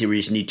conspiracy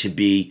theories need to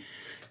be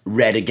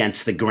read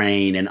against the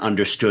grain and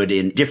understood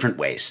in different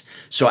ways.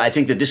 So I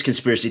think that this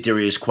conspiracy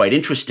theory is quite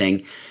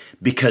interesting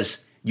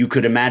because you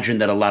could imagine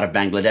that a lot of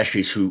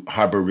Bangladeshis who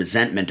harbor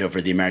resentment over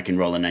the American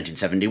role in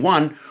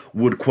 1971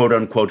 would, quote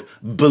unquote,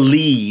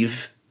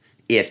 believe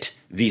it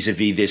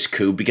vis-a-vis this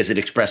coup because it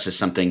expresses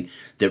something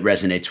that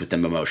resonates with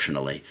them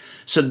emotionally.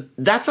 So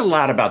that's a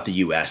lot about the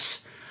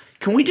U.S.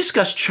 Can we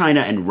discuss China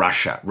and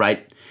Russia,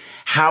 right?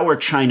 How are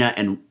China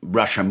and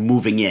Russia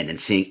moving in and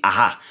seeing,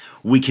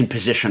 we can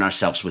position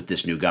ourselves with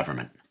this new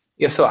government?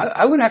 Yeah, so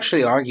I would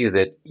actually argue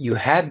that you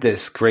had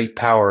this great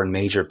power and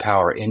major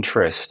power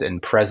interest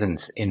and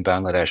presence in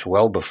Bangladesh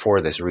well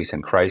before this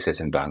recent crisis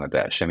in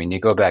Bangladesh. I mean, you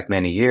go back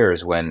many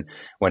years when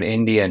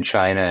India and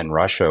China and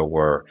Russia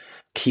were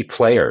key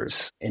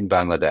players in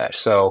Bangladesh.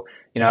 So,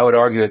 I would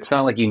argue it's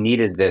not like you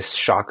needed this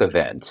shock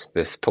event,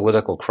 this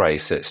political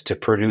crisis to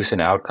produce an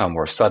outcome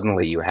where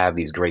suddenly you have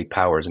these great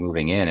powers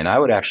moving in. And I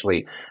would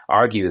actually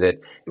argue that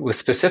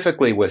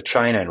specifically with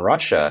China and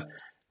Russia,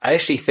 I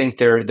actually think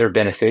they're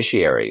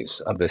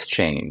beneficiaries of this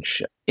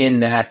change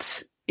in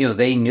that,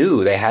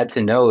 they had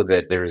to know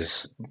that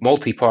there's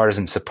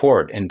multi-partisan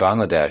support in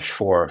Bangladesh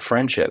for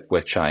friendship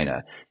with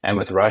China and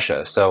with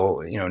Russia.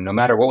 So, no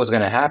matter what was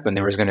going to happen,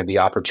 there was going to be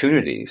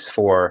opportunities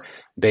for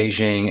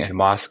Beijing and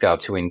Moscow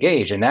to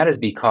engage. And that is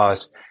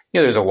because,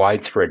 there's a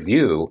widespread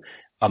view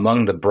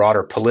among the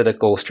broader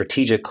political,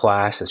 strategic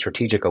class, the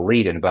strategic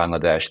elite in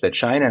Bangladesh, that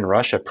China and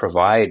Russia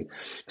provide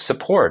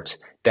support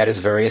that is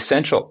very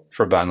essential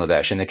for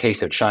Bangladesh. In the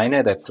case of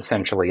China, that's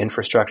essentially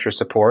infrastructure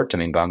support. I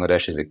mean,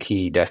 Bangladesh is a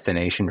key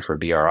destination for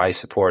BRI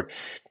support.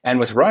 And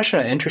with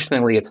Russia,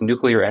 interestingly, it's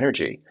nuclear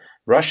energy.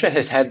 Russia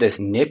has had this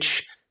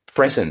niche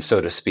presence, so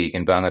to speak,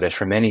 in Bangladesh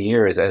for many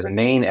years as a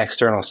main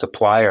external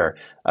supplier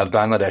of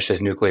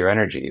Bangladesh's nuclear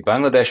energy.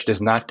 Bangladesh does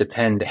not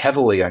depend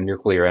heavily on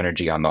nuclear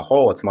energy on the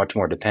whole. It's much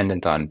more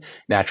dependent on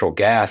natural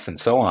gas and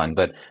so on.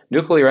 But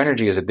nuclear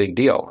energy is a big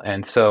deal.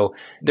 And so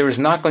there was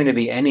not going to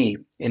be any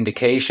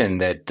indication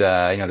that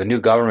the new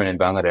government in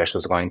Bangladesh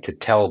was going to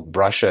tell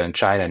Russia and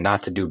China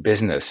not to do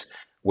business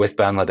with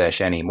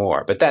Bangladesh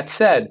anymore. But that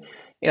said,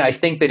 I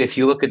think that if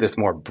you look at this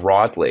more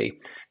broadly,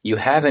 you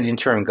have an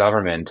interim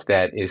government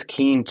that is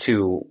keen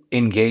to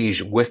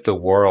engage with the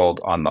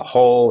world on the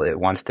whole. It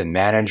wants to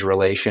manage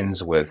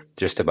relations with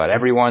just about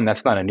everyone.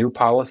 That's not a new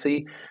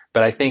policy.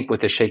 But I think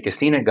with the Sheikh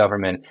Hasina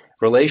government,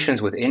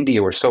 relations with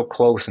India were so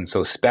close and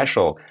so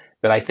special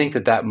that I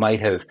think that might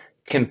have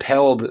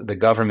compelled the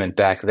government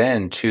back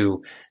then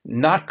to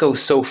not go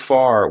so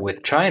far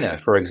with China,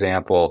 for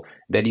example,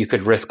 that you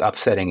could risk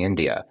upsetting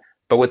India.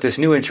 But with this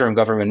new interim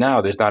government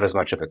now, there's not as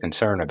much of a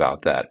concern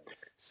about that.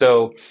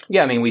 So,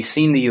 we've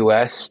seen the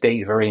U.S.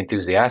 state very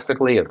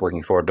enthusiastically is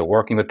looking forward to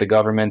working with the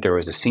government. There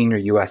was a senior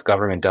U.S.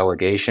 government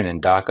delegation in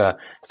Dhaka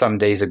some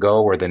days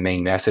ago where the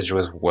main message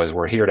was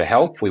we're here to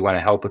help. We want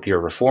to help with your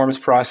reforms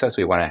process.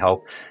 We want to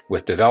help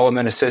with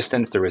development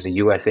assistance. There was a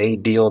U.S.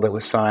 aid deal that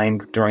was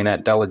signed during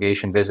that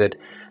delegation visit.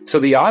 So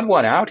the odd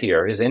one out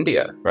here is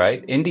India,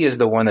 right? India is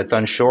the one that's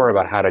unsure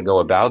about how to go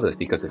about this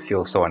because it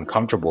feels so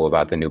uncomfortable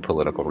about the new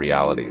political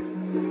realities.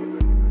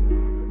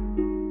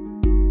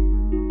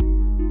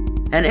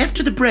 And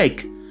after the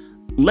break,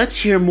 let's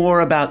hear more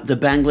about the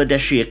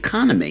Bangladeshi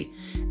economy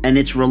and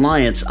its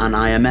reliance on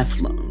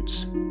IMF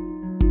loans.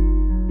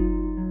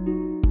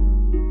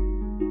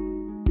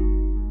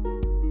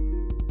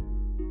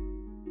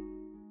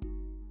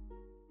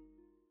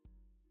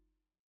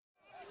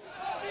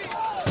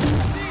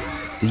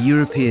 The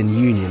European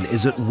Union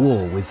is at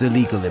war with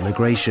illegal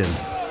immigration.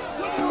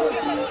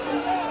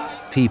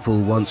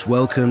 People once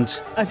welcomed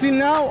I feel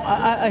now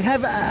I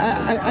have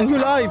a new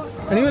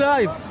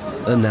life,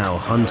 are now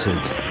hunted.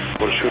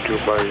 Will shoot you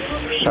by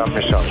some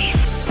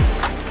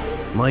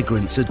missiles.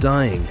 Migrants are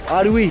dying.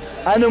 Are we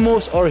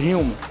animals or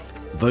human?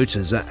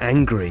 Voters are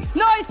angry.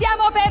 Noi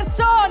siamo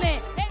persone!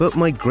 But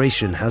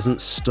migration hasn't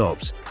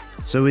stopped.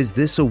 So is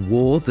this a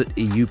war that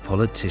EU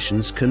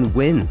politicians can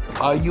win?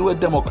 Are you a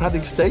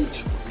democratic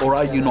state or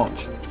are you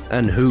not?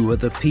 And who are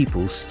the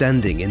people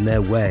standing in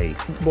their way?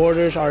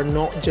 Borders are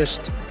not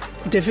just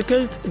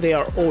difficult, they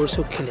are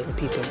also killing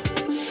people.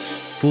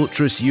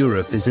 Fortress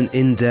Europe is an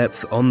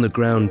in-depth,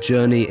 on-the-ground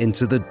journey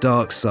into the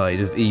dark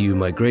side of EU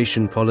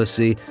migration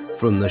policy,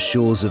 from the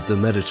shores of the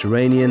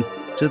Mediterranean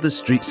to the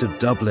streets of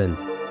Dublin,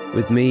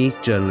 with me,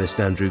 journalist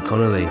Andrew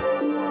Connolly.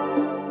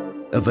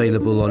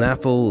 Available on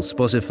Apple,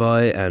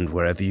 Spotify, and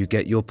wherever you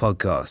get your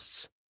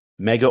podcasts.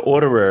 Mega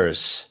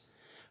orderers,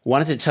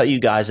 wanted to tell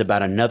you guys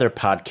about another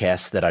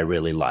podcast that I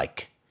really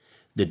like,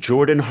 The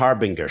Jordan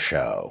Harbinger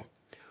Show.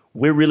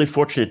 We're really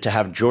fortunate to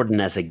have Jordan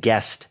as a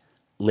guest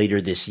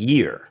later this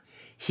year.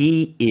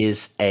 He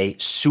is a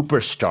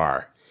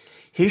superstar.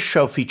 His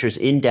show features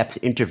in-depth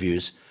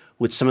interviews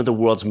with some of the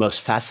world's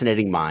most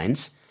fascinating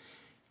minds.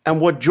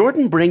 And what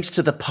Jordan brings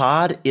to the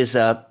pod is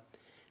a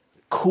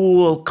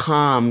cool,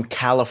 calm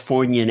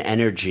Californian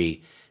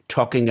energy,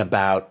 talking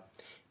about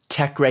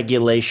tech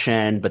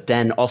regulation, but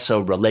then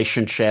also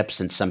relationships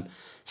and some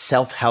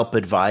self-help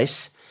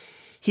advice.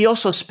 He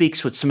also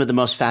speaks with some of the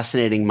most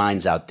fascinating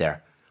minds out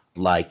there,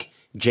 like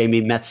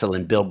Jamie Metzel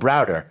and Bill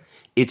Browder.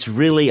 It's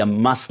really a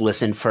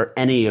must-listen for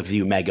any of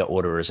you mega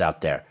orderers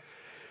out there.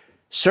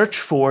 Search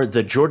for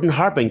The Jordan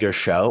Harbinger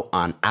Show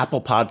on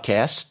Apple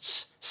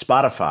Podcasts,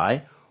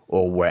 Spotify,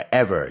 or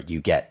wherever you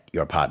get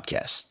your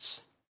podcasts.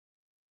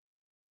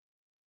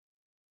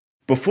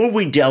 Before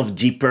we delve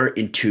deeper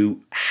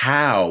into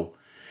how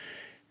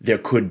there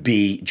could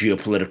be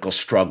geopolitical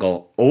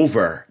struggle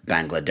over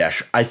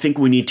Bangladesh, I think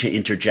we need to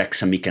interject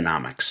some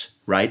economics,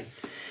 right?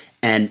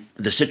 And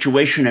the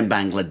situation in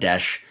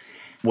Bangladesh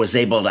was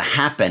able to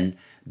happen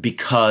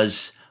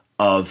because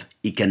of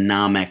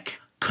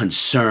economic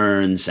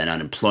concerns and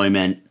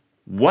unemployment.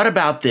 What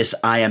about this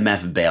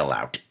IMF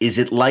bailout? Is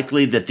it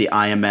likely that the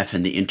IMF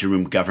and the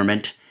interim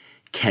government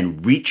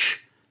can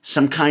reach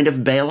some kind of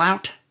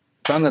bailout?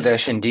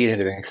 Bangladesh indeed had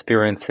been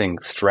experiencing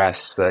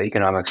stress,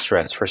 economic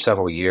stress, for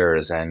several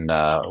years. And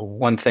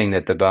one thing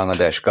that the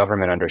Bangladesh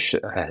government under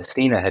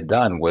Hasina had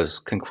done was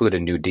conclude a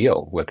new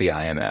deal with the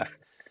IMF.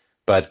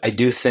 But I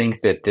do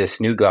think that this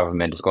new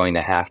government is going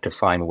to have to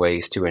find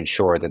ways to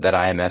ensure that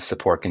IMF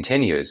support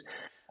continues.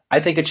 I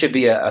think it should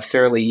be a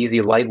fairly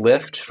easy light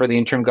lift for the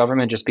interim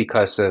government just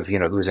because of,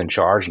 who's in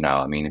charge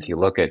now. I mean, if you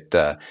look at,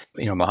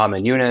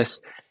 Muhammad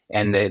Yunus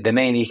and the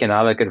main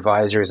economic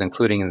advisors,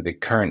 including the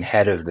current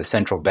head of the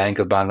Central Bank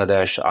of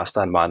Bangladesh,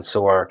 Aslan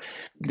Mansour,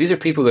 these are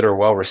people that are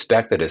well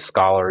respected as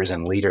scholars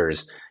and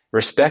leaders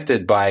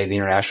respected by the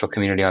international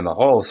community on the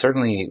whole,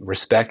 certainly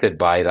respected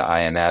by the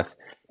IMF.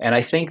 And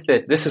I think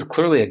that this is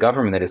clearly a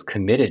government that is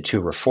committed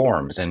to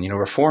reforms. And,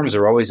 reforms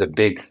are always a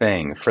big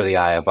thing for the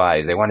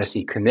IFIs. They want to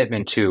see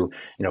commitment to,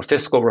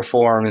 fiscal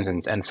reforms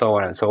and so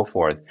on and so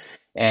forth.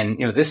 And,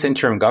 this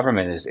interim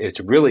government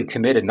is really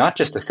committed not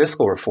just to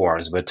fiscal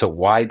reforms, but to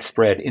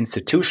widespread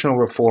institutional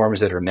reforms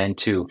that are meant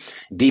to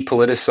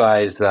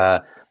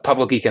depoliticize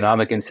public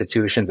economic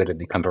institutions that have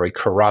become very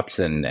corrupt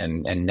and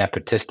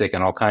nepotistic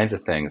and all kinds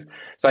of things.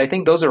 So I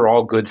think those are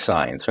all good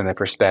signs from the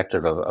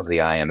perspective of the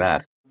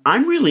IMF.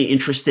 I'm really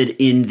interested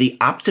in the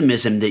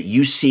optimism that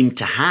you seem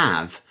to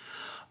have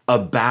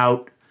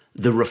about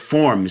the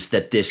reforms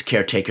that this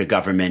caretaker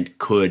government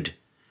could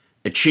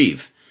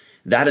achieve.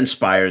 That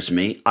inspires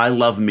me. I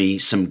love me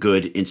some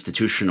good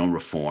institutional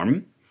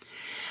reform.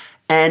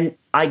 And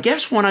I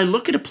guess when I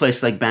look at a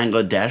place like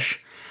Bangladesh,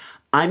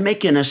 I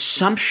make an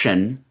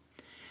assumption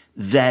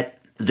that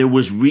there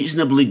was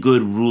reasonably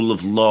good rule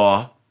of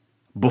law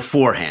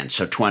beforehand,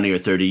 so 20 or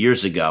 30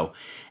 years ago,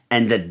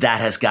 and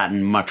that has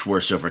gotten much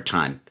worse over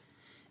time.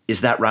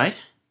 Is that right?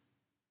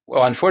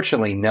 Well,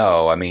 unfortunately,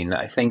 no. I mean,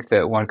 I think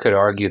that one could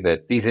argue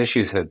that these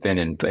issues have been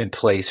in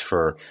place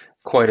for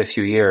quite a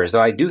few years.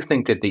 Though I do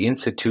think that the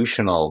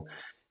institutional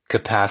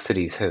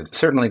capacities have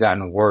certainly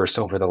gotten worse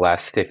over the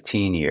last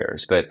 15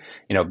 years. But,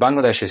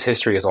 Bangladesh's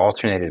history has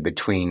alternated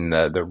between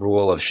the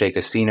rule of Sheikh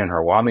Hasina and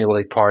her Awami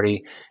League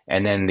party,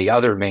 and then the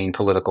other main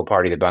political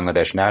party, the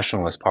Bangladesh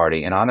Nationalist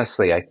Party. And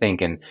honestly, I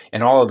think in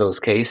all of those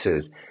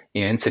cases,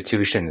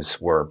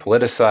 institutions were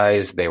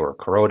politicized, they were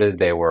corroded,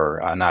 they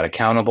were not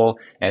accountable.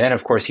 And then,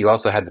 of course, you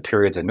also had the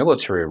periods of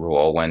military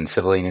rule when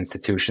civilian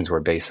institutions were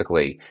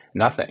basically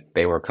nothing.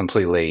 They were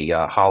completely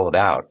hollowed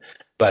out.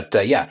 But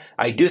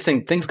I do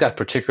think things got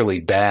particularly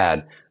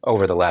bad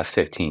over the last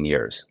 15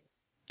 years.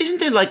 Isn't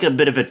there like a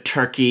bit of a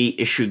Turkey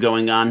issue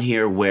going on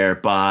here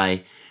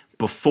whereby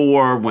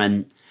before,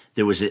 when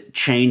there was a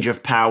change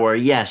of power,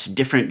 yes,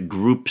 different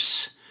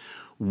groups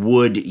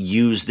would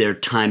use their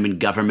time in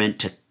government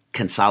to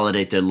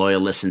consolidate their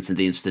loyalists into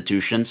the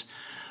institutions,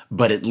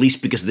 but at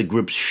least because the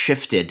groups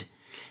shifted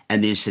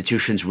and the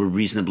institutions were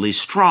reasonably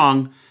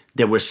strong,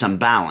 there was some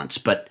balance.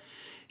 But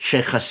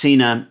Sheikh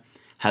Hasina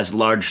has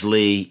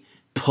largely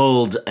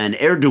pulled an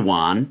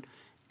Erdogan,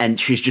 and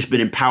she's just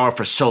been in power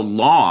for so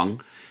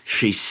long,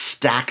 she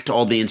stacked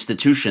all the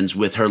institutions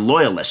with her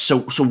loyalists.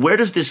 So where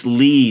does this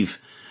leave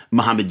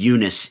Muhammad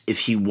Yunus if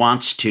he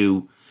wants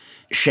to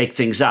shake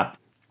things up?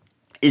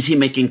 Is he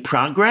making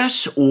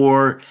progress,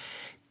 or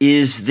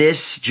is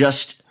this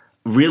just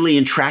really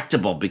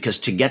intractable? Because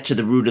to get to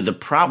the root of the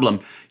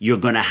problem, you're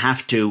going to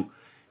have to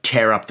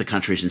tear up the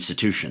country's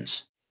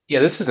institutions. Yeah,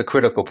 this is a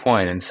critical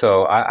point. And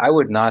so I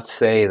would not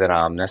say that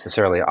I'm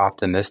necessarily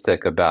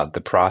optimistic about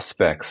the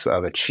prospects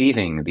of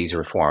achieving these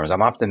reforms.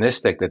 I'm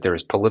optimistic that there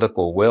is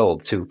political will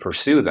to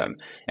pursue them.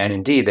 And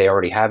indeed, they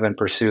already have been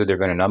pursued. There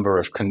have been a number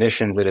of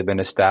commissions that have been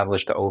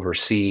established to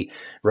oversee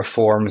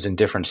reforms in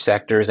different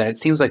sectors. And it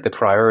seems like the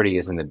priority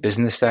is in the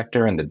business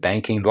sector and the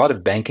banking, a lot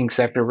of banking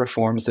sector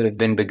reforms that have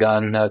been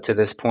begun to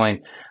this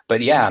point.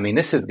 But yeah, I mean,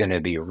 this is going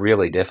to be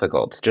really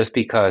difficult just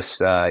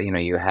because,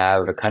 you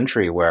have a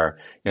country where,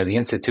 the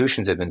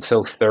institutions have been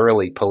so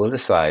thoroughly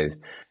politicized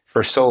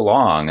for so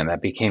long, and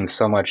that became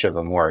so much of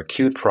a more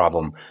acute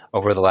problem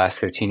over the last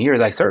 15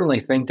 years. I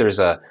certainly think there's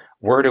a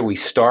where do we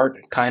start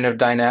kind of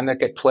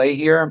dynamic at play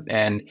here.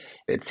 And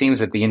it seems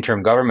that the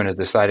interim government has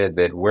decided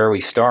that where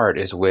we start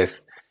is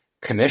with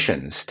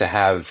commissions to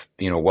have,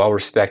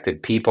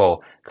 well-respected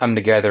people come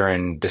together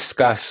and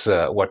discuss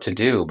what to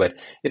do. But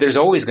there's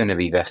always going to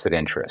be vested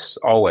interests,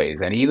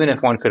 always. And even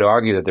if one could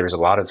argue that there's a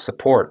lot of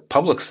support,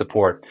 public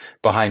support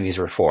behind these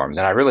reforms,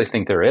 and I really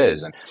think there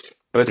is,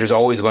 but there's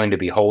always going to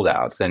be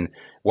holdouts. And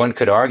one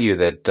could argue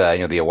that, the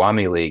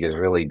Awami League has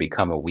really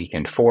become a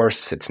weakened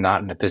force. It's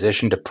not in a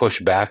position to push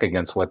back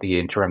against what the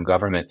interim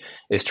government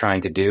is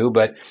trying to do.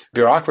 But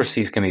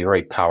bureaucracies can be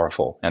very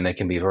powerful and they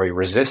can be very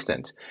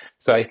resistant.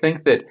 So I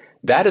think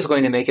that is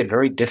going to make it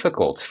very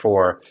difficult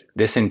for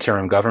this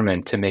interim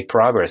government to make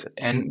progress.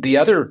 And the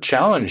other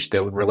challenge,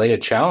 the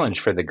related challenge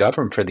for the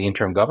government, for the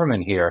interim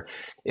government here,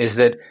 is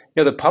that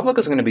the public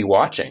is going to be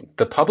watching.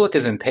 The public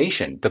is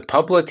impatient. The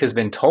public has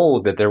been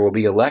told that there will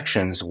be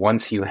elections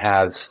once you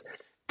have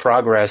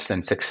progress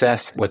and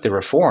success with the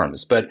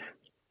reforms. But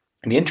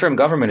the interim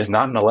government is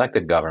not an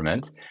elected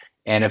government.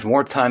 And if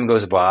more time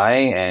goes by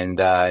and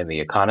the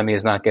economy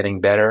is not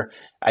getting better,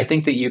 I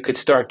think that you could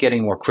start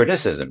getting more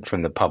criticism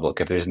from the public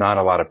if there's not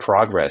a lot of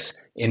progress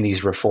in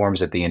these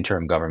reforms that the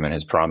interim government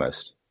has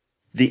promised.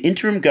 The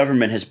interim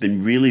government has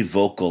been really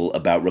vocal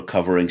about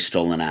recovering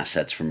stolen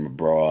assets from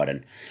abroad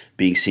and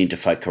being seen to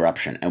fight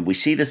corruption. And we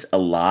see this a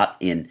lot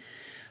in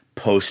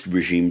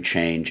post-regime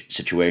change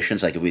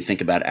situations. Like if we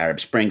think about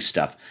Arab Spring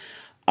stuff,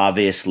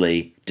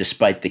 obviously,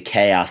 despite the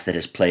chaos that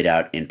has played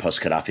out in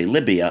post-Gaddafi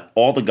Libya,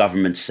 all the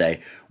governments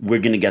say, we're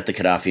going to get the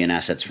Gaddafian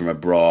assets from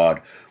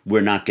abroad.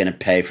 We're not going to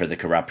pay for the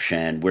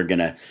corruption. We're going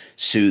to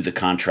sue the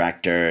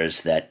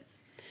contractors that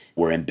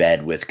were in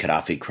bed with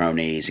Gaddafi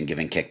cronies and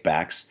giving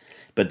kickbacks.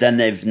 but then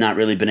they've not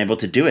really been able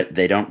to do it.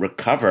 They don't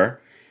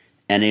recover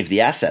any of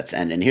the assets.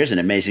 And here's an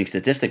amazing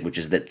statistic, which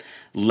is that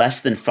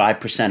less than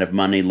 5% of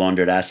money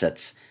laundered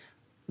assets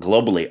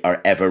globally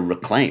are ever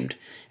reclaimed.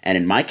 And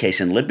in my case,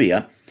 in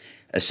Libya,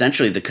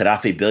 essentially the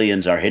Gaddafi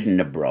billions are hidden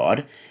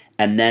abroad.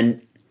 And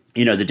then,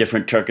 the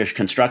different Turkish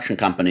construction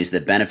companies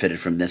that benefited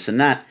from this and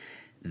that,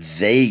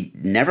 they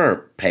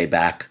never pay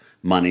back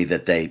money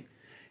that they,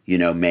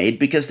 made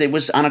because they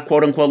was on a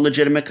quote unquote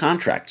legitimate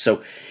contract.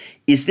 So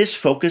is this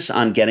focus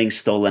on getting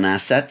stolen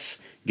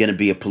assets going to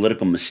be a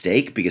political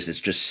mistake because it's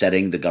just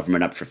setting the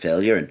government up for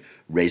failure and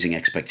raising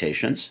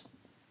expectations?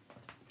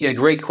 Yeah,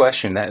 great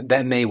question.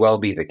 That may well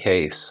be the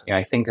case.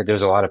 I think that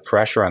there's a lot of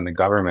pressure on the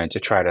government to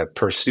try to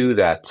pursue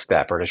that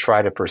step or to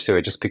try to pursue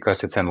it just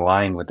because it's in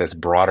line with this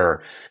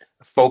broader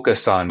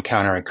focus on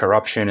countering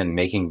corruption and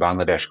making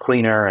Bangladesh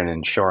cleaner and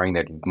ensuring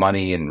that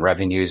money and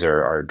revenues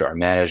are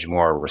managed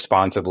more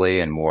responsibly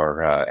and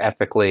more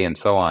ethically and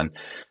so on.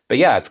 But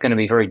yeah, it's going to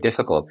be very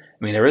difficult.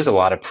 I mean, there is a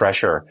lot of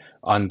pressure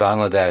on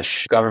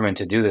Bangladesh government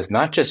to do this,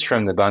 not just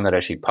from the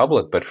Bangladeshi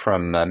public, but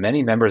from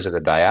many members of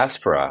the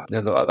diaspora.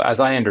 As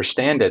I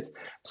understand it,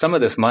 some of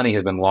this money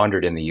has been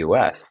laundered in the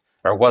U.S.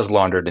 or was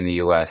laundered in the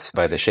U.S.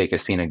 by the Sheikh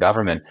Hasina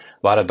government.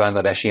 A lot of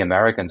Bangladeshi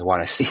Americans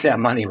want to see that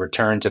money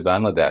returned to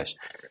Bangladesh.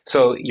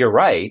 So you're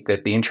right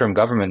that the interim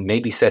government may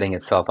be setting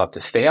itself up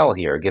to fail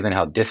here, given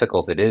how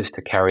difficult it is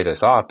to carry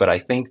this off. But I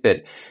think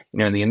that,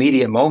 in the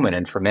immediate moment,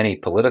 and for many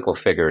political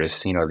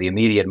figures, the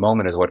immediate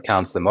moment is what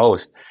counts the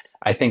most.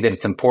 I think that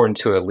it's important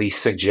to at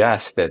least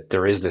suggest that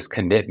there is this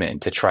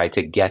commitment to try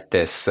to get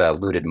this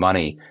looted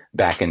money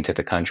back into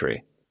the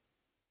country.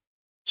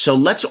 So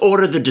let's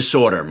order the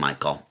disorder,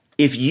 Michael.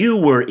 If you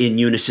were in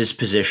Yunus's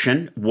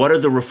position, what are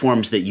the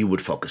reforms that you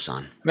would focus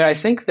on? I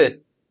think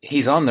that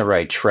he's on the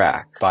right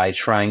track by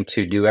trying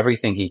to do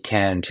everything he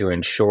can to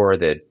ensure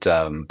that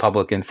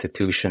public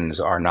institutions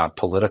are not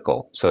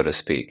political, so to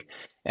speak.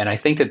 And I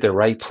think that the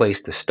right place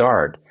to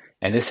start,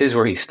 and this is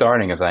where he's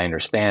starting, as I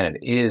understand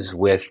it, is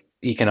with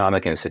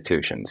economic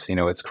institutions.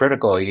 It's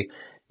critical. You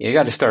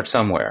got to start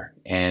somewhere.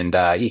 And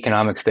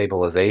economic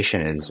stabilization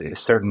is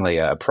certainly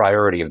a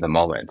priority of the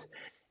moment.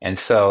 And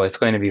so it's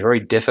going to be very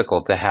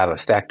difficult to have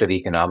effective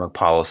economic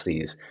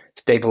policies,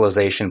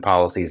 stabilization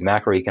policies,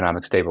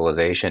 macroeconomic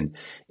stabilization,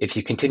 if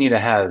you continue to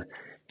have,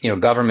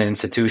 government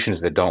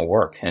institutions that don't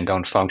work and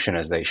don't function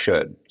as they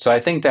should. So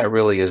I think that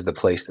really is the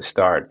place to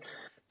start.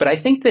 But I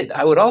think that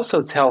I would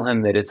also tell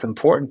him that it's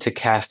important to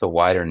cast a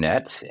wider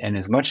net. And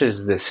as much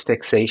as this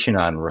fixation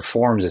on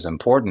reforms is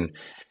important,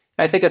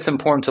 I think it's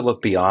important to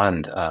look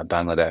beyond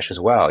Bangladesh as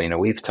well.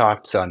 We've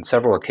talked on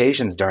several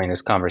occasions during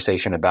this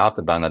conversation about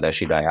the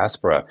Bangladeshi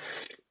diaspora.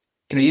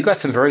 You've got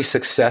some very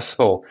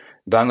successful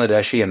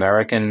Bangladeshi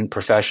American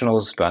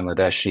professionals,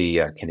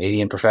 Bangladeshi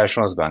Canadian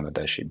professionals,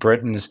 Bangladeshi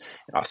Britons,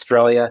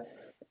 Australia.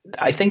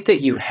 I think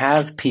that you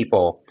have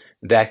people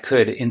that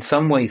could in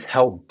some ways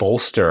help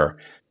bolster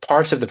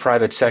parts of the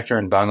private sector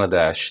in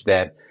Bangladesh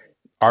that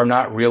are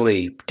not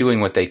really doing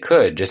what they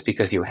could just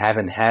because you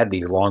haven't had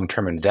these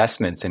long-term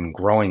investments in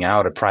growing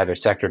out a private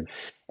sector.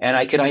 And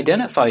I can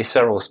identify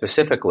several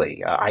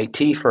specifically,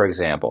 IT, for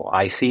example,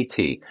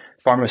 ICT,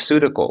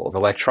 pharmaceuticals,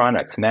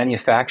 electronics,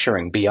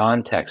 manufacturing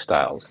beyond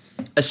textiles.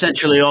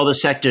 Essentially all the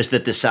sectors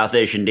that the South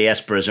Asian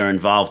diasporas are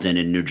involved in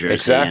New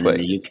Jersey and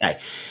in the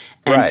UK.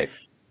 And right.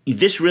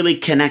 This really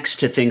connects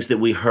to things that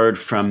we heard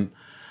from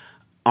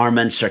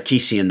Armen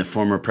Sarkisian, the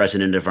former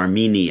president of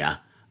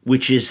Armenia,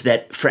 which is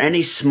that for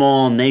any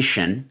small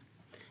nation,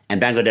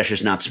 and Bangladesh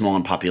is not small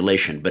in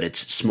population, but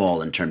it's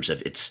small in terms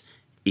of its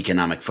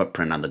economic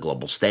footprint on the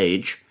global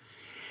stage,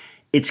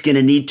 it's going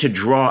to need to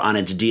draw on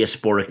its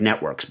diasporic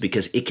networks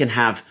because it can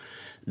have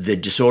the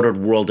disordered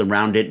world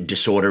around it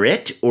disorder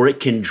it, or it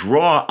can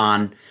draw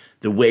on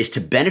the ways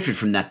to benefit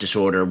from that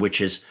disorder, which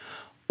is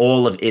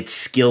all of its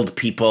skilled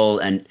people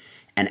and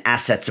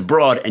assets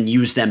abroad, and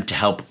use them to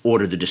help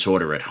order the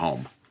disorder at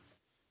home.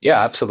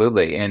 Yeah,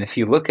 absolutely. And if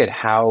you look at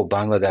how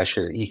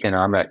Bangladesh's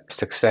economic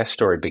success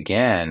story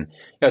began,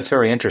 it's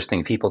very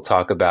interesting. People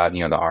talk about, the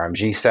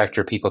RMG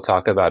sector. People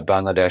talk about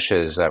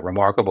Bangladesh's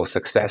remarkable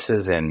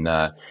successes in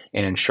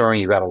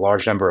ensuring you've got a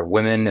large number of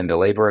women in the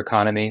labor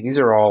economy. These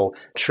are all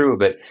true,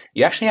 but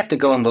you actually have to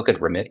go and look at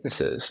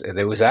remittances.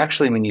 There was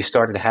actually, when you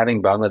started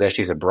having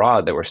Bangladeshis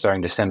abroad that were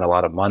starting to send a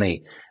lot of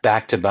money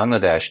back to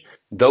Bangladesh,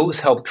 those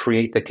helped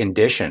create the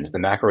conditions, the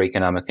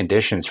macroeconomic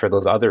conditions for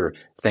those other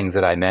things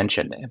that I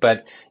mentioned.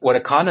 But what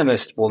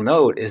economists will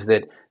note is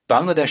that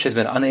Bangladesh has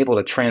been unable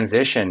to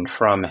transition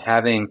from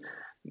having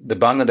the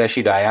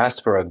Bangladeshi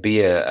diaspora be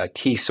a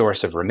key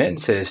source of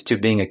remittances to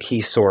being a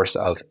key source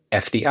of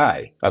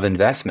FDI, of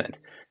investment.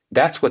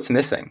 That's what's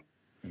missing.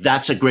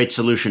 That's a great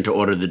solution to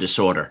order the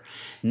disorder.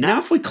 Now,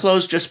 if we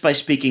close just by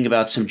speaking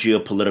about some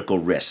geopolitical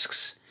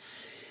risks.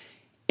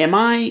 Am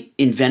I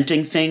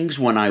inventing things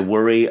when I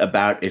worry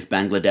about if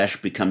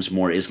Bangladesh becomes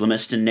more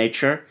Islamist in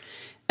nature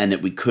and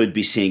that we could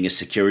be seeing a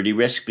security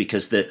risk?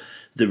 Because the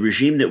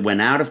regime that went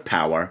out of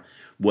power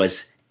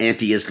was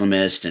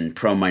anti-Islamist and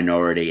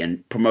pro-minority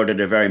and promoted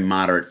a very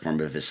moderate form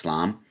of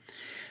Islam.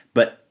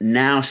 But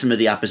now some of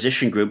the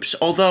opposition groups,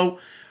 although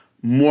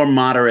more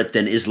moderate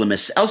than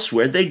Islamists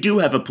elsewhere, they do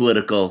have a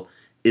political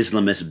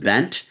Islamist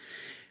bent.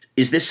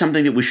 Is this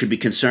something that we should be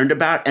concerned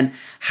about? And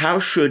how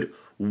should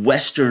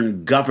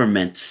Western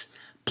governments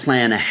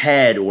plan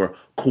ahead or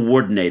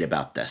coordinate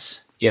about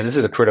this? Yeah, this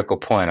is a critical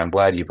point. I'm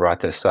glad you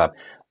brought this up.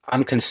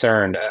 I'm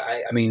concerned.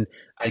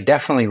 I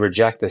definitely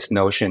reject this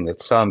notion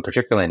that some,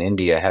 particularly in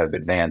India, have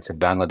advanced that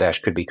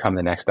Bangladesh could become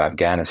the next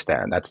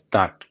Afghanistan. That's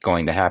not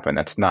going to happen.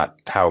 That's not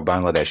how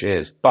Bangladesh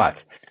is.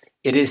 But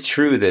it is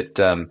true that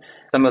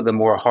some of the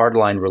more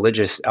hardline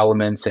religious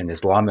elements and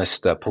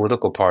Islamist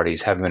political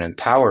parties have been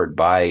empowered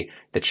by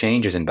the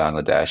changes in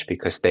Bangladesh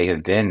because they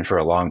have been, for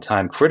a long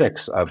time,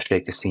 critics of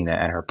Sheikh Hasina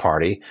and her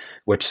party,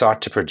 which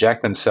sought to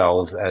project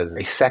themselves as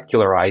a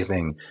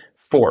secularizing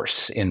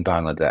force in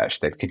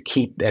Bangladesh that could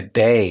keep at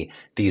bay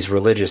these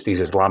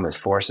Islamist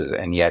forces.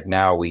 And yet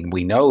now we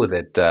know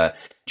that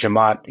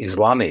Jamaat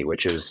Islami,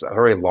 which is a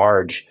very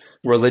large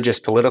religious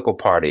political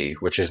party,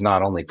 which is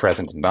not only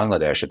present in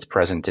Bangladesh, it's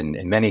present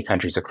in many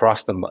countries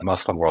across the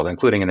Muslim world,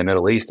 including in the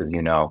Middle East, as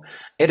you know.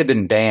 It had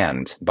been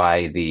banned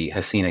by the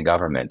Hasina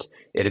government.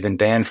 It had been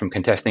banned from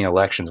contesting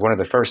elections. One of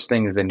the first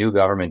things the new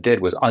government did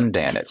was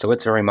unban it. So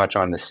it's very much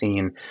on the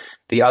scene.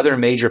 The other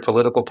major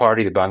political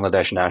party, the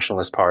Bangladesh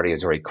Nationalist Party,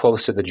 is very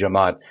close to the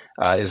Jamaat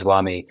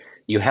Islami.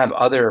 You have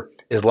other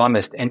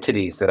Islamist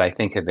entities that I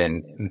think have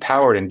been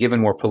empowered and given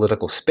more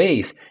political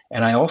space.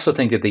 And I also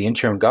think that the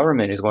interim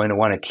government is going to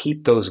want to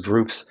keep those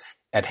groups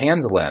at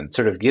hand's length,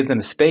 sort of give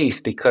them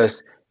space,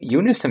 because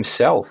Yunus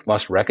himself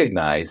must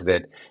recognize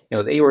that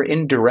they were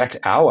indirect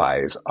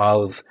allies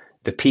of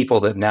the people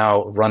that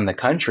now run the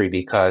country,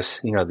 because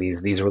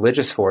these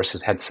religious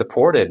forces had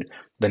supported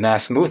the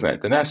mass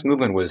movement. The mass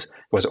movement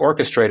was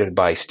orchestrated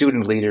by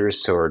student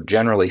leaders who are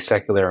generally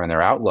secular in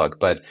their outlook,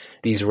 but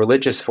these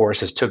religious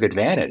forces took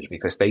advantage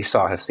because they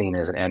saw Hasina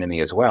as an enemy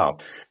as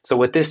well. So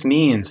what this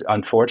means,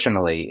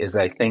 unfortunately, is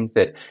I think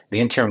that the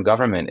interim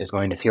government is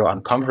going to feel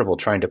uncomfortable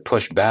trying to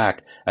push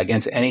back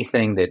against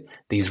anything that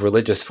these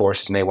religious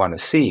forces may want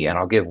to see. And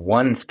I'll give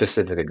one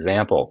specific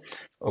example.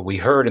 We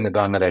heard in the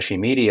Bangladeshi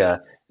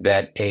media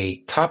that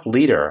a top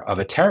leader of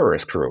a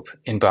terrorist group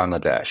in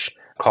Bangladesh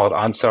called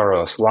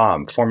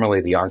Ansar-ul-Islam, formerly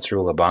the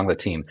Ansarullah Bangla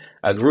team,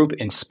 a group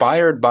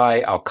inspired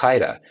by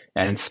Al-Qaeda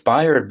and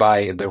inspired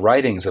by the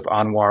writings of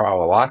Anwar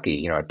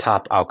al-Awlaki, a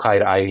top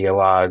Al-Qaeda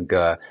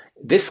ideologue.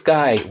 This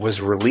guy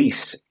was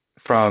released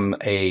from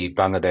a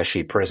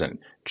Bangladeshi prison.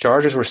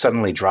 Charges were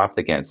suddenly dropped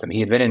against him. He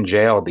had been in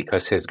jail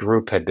because his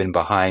group had been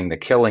behind the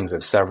killings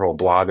of several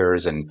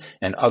bloggers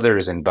and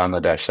others in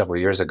Bangladesh several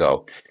years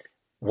ago.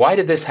 Why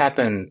did this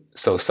happen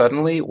so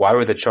suddenly? Why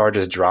were the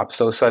charges dropped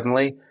so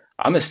suddenly?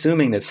 I'm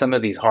assuming that some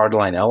of these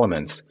hardline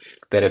elements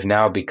that have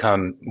now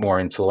become more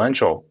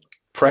influential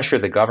pressure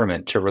the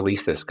government to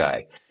release this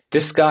guy.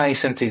 This guy,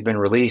 since he's been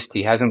released,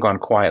 he hasn't gone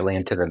quietly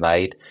into the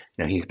night.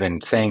 He's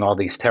been saying all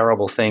these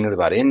terrible things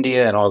about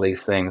India and all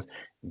these things.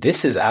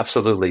 This is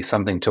absolutely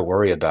something to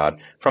worry about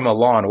from a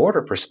law and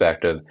order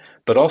perspective,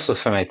 but also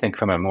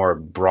from a more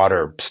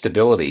broader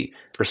stability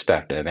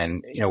perspective.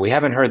 And, we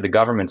haven't heard the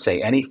government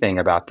say anything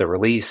about the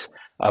release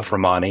of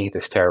Rahmani,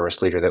 this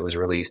terrorist leader that was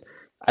released.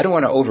 I don't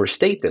want to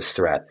overstate this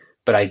threat,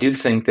 but I do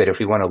think that if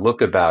we want to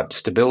look about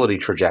stability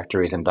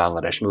trajectories in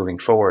Bangladesh moving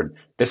forward,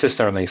 this is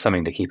certainly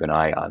something to keep an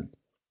eye on.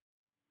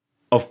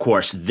 Of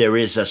course, there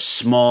is a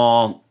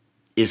small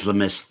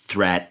Islamist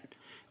threat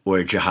or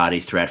a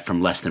jihadi threat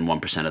from less than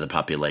 1% of the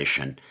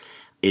population.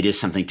 It is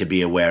something to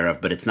be aware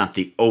of, but it's not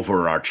the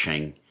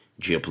overarching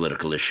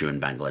geopolitical issue in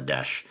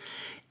Bangladesh.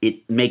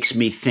 It makes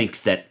me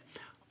think that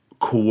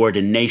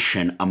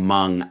coordination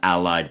among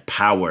allied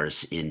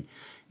powers in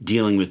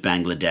dealing with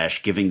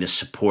Bangladesh, giving the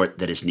support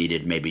that is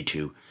needed maybe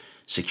to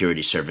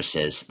security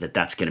services,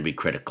 that's going to be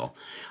critical.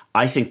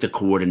 I think the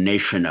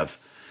coordination of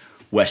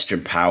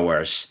Western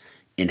powers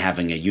in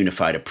having a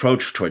unified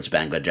approach towards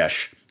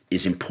Bangladesh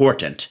is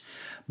important,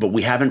 but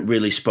we haven't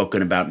really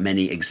spoken about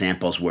many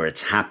examples where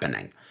it's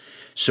happening.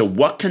 So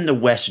what can the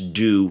West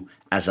do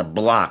as a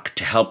bloc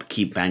to help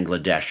keep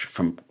Bangladesh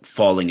from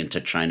falling into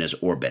China's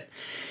orbit?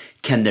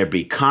 Can there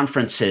be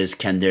conferences?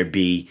 Can there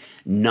be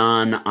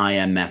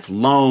non-IMF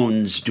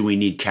loans? Do we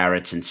need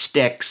carrots and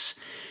sticks?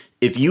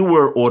 If you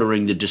were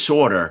ordering the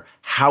disorder,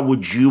 how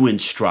would you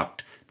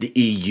instruct the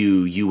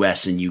EU,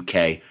 US, and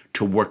UK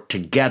to work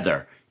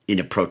together in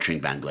approaching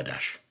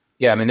Bangladesh?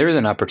 Yeah, there is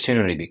an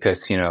opportunity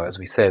because, as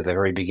we said at the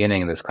very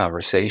beginning of this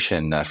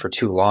conversation, for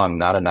too long,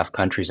 not enough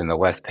countries in the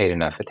West paid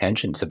enough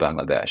attention to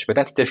Bangladesh. But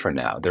that's different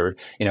now.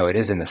 It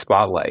is in the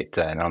spotlight,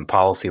 and on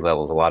policy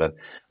levels, a lot of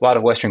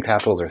Western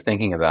capitals are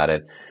thinking about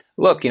it.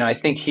 Look, I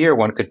think here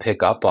one could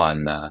pick up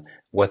on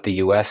what the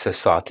U.S. has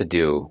sought to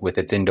do with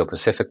its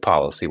Indo-Pacific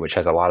policy, which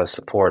has a lot of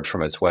support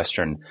from its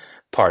Western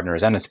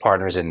partners and its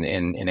partners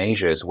in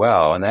Asia as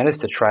well, and that is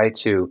to try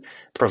to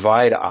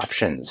provide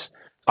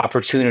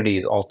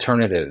opportunities,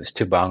 alternatives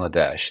to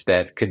Bangladesh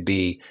that could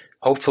be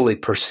hopefully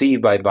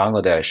perceived by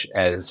Bangladesh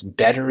as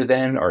better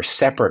than or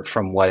separate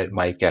from what it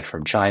might get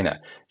from China.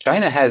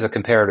 China has a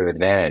comparative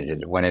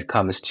advantage when it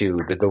comes to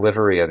the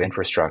delivery of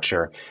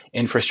infrastructure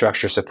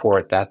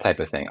support, that type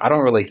of thing. I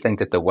don't really think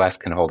that the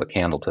West can hold a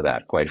candle to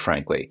that, quite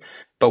frankly.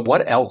 But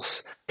what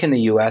else can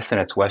the U.S.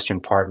 and its Western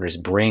partners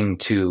bring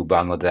to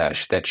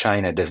Bangladesh that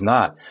China does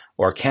not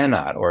or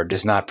cannot or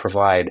does not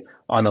provide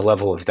on the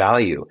level of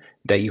value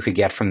that you could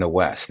get from the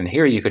West? And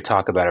here you could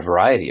talk about a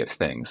variety of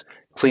things: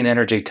 clean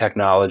energy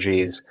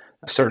technologies,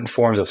 certain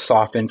forms of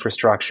soft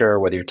infrastructure,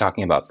 whether you're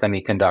talking about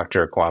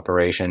semiconductor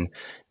cooperation,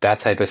 that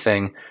type of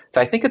thing.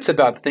 So I think it's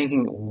about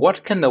thinking,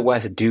 what can the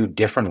West do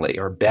differently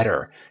or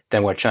better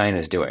than what China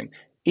is doing?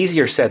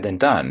 Easier said than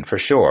done, for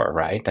sure,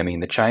 right? I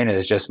mean, the China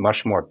is just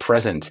much more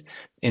present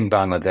in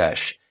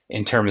Bangladesh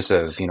in terms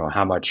of,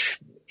 how much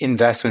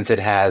investments it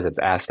has, its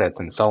assets,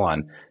 and so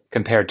on,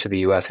 compared to the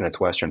U.S. and its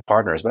Western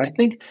partners. But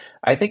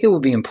I think it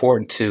would be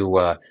important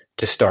to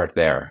start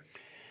there.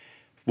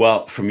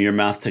 Well, from your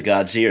mouth to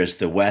God's ears,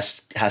 the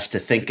West has to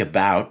think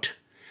about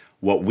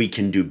what we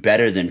can do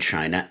better than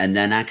China and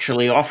then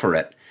actually offer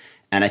it.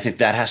 And I think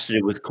that has to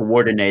do with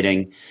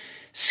coordinating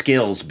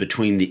skills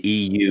between the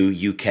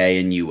EU, UK,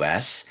 and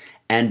US,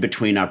 and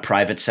between our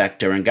private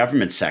sector and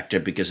government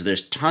sector, because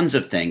there's tons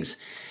of things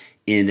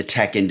in the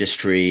tech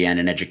industry and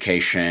in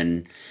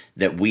education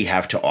that we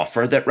have to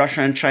offer that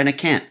Russia and China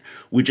can't.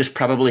 We just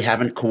probably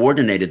haven't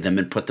coordinated them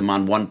and put them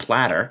on one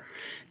platter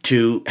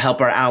to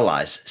help our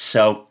allies.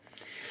 So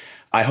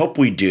I hope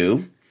we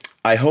do.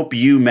 I hope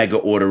you mega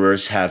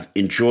orderers have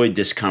enjoyed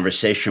this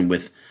conversation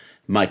with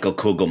Michael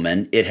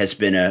Kugelman. It has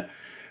been a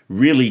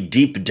really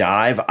deep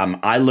dive.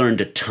 I learned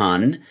a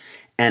ton,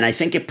 and I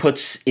think it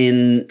puts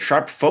in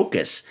sharp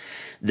focus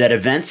that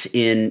events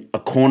in a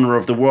corner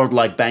of the world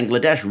like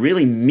Bangladesh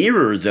really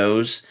mirror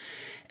those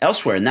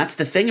elsewhere. And that's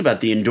the thing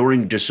about the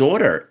enduring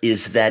disorder,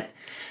 is that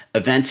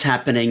events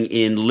happening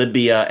in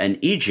Libya and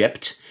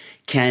Egypt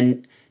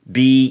can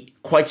be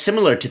quite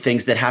similar to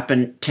things that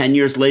happen 10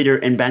 years later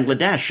in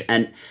Bangladesh.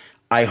 And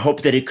I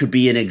hope that it could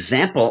be an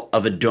example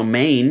of a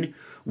domain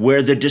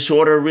where the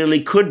disorder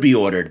really could be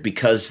ordered,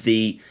 because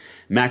the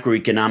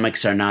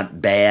macroeconomics are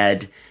not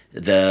bad,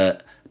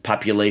 the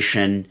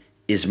population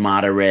is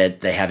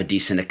moderate, they have a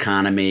decent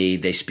economy,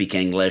 they speak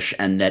English,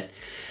 and that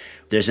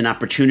there's an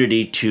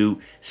opportunity to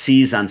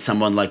seize on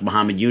someone like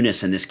Muhammad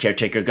Yunus and this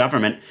caretaker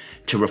government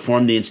to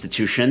reform the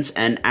institutions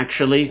and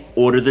actually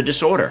order the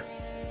disorder.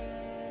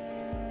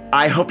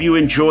 I hope you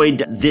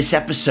enjoyed this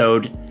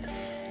episode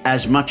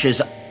as much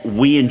as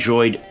we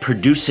enjoyed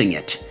producing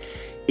it.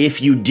 If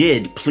you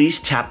did, please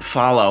tap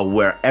follow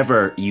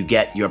wherever you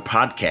get your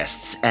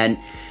podcasts. And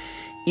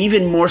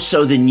even more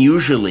so than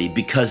usually,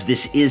 because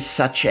this is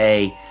such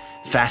a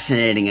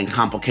fascinating and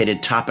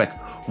complicated topic,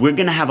 we're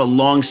going to have a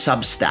long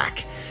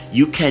Substack.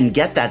 You can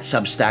get that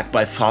Substack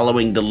by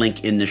following the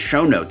link in the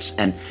show notes.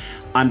 And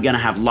I'm going to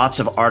have lots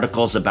of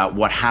articles about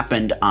what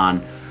happened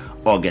on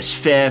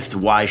August 5th,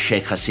 why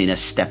Sheikh Hasina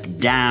stepped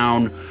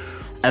down.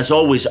 As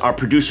always, our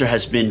producer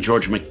has been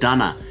George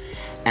McDonough,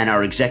 and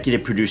our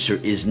executive producer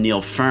is Neil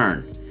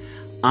Fern.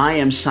 I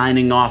am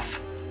signing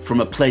off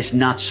from a place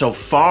not so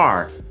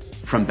far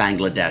from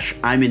Bangladesh.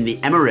 I'm in the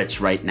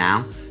Emirates right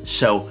now,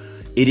 so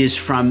it is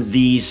from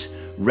these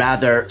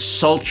rather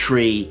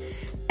sultry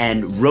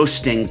and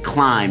roasting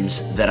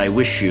climes that I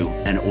wish you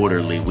an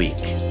orderly week.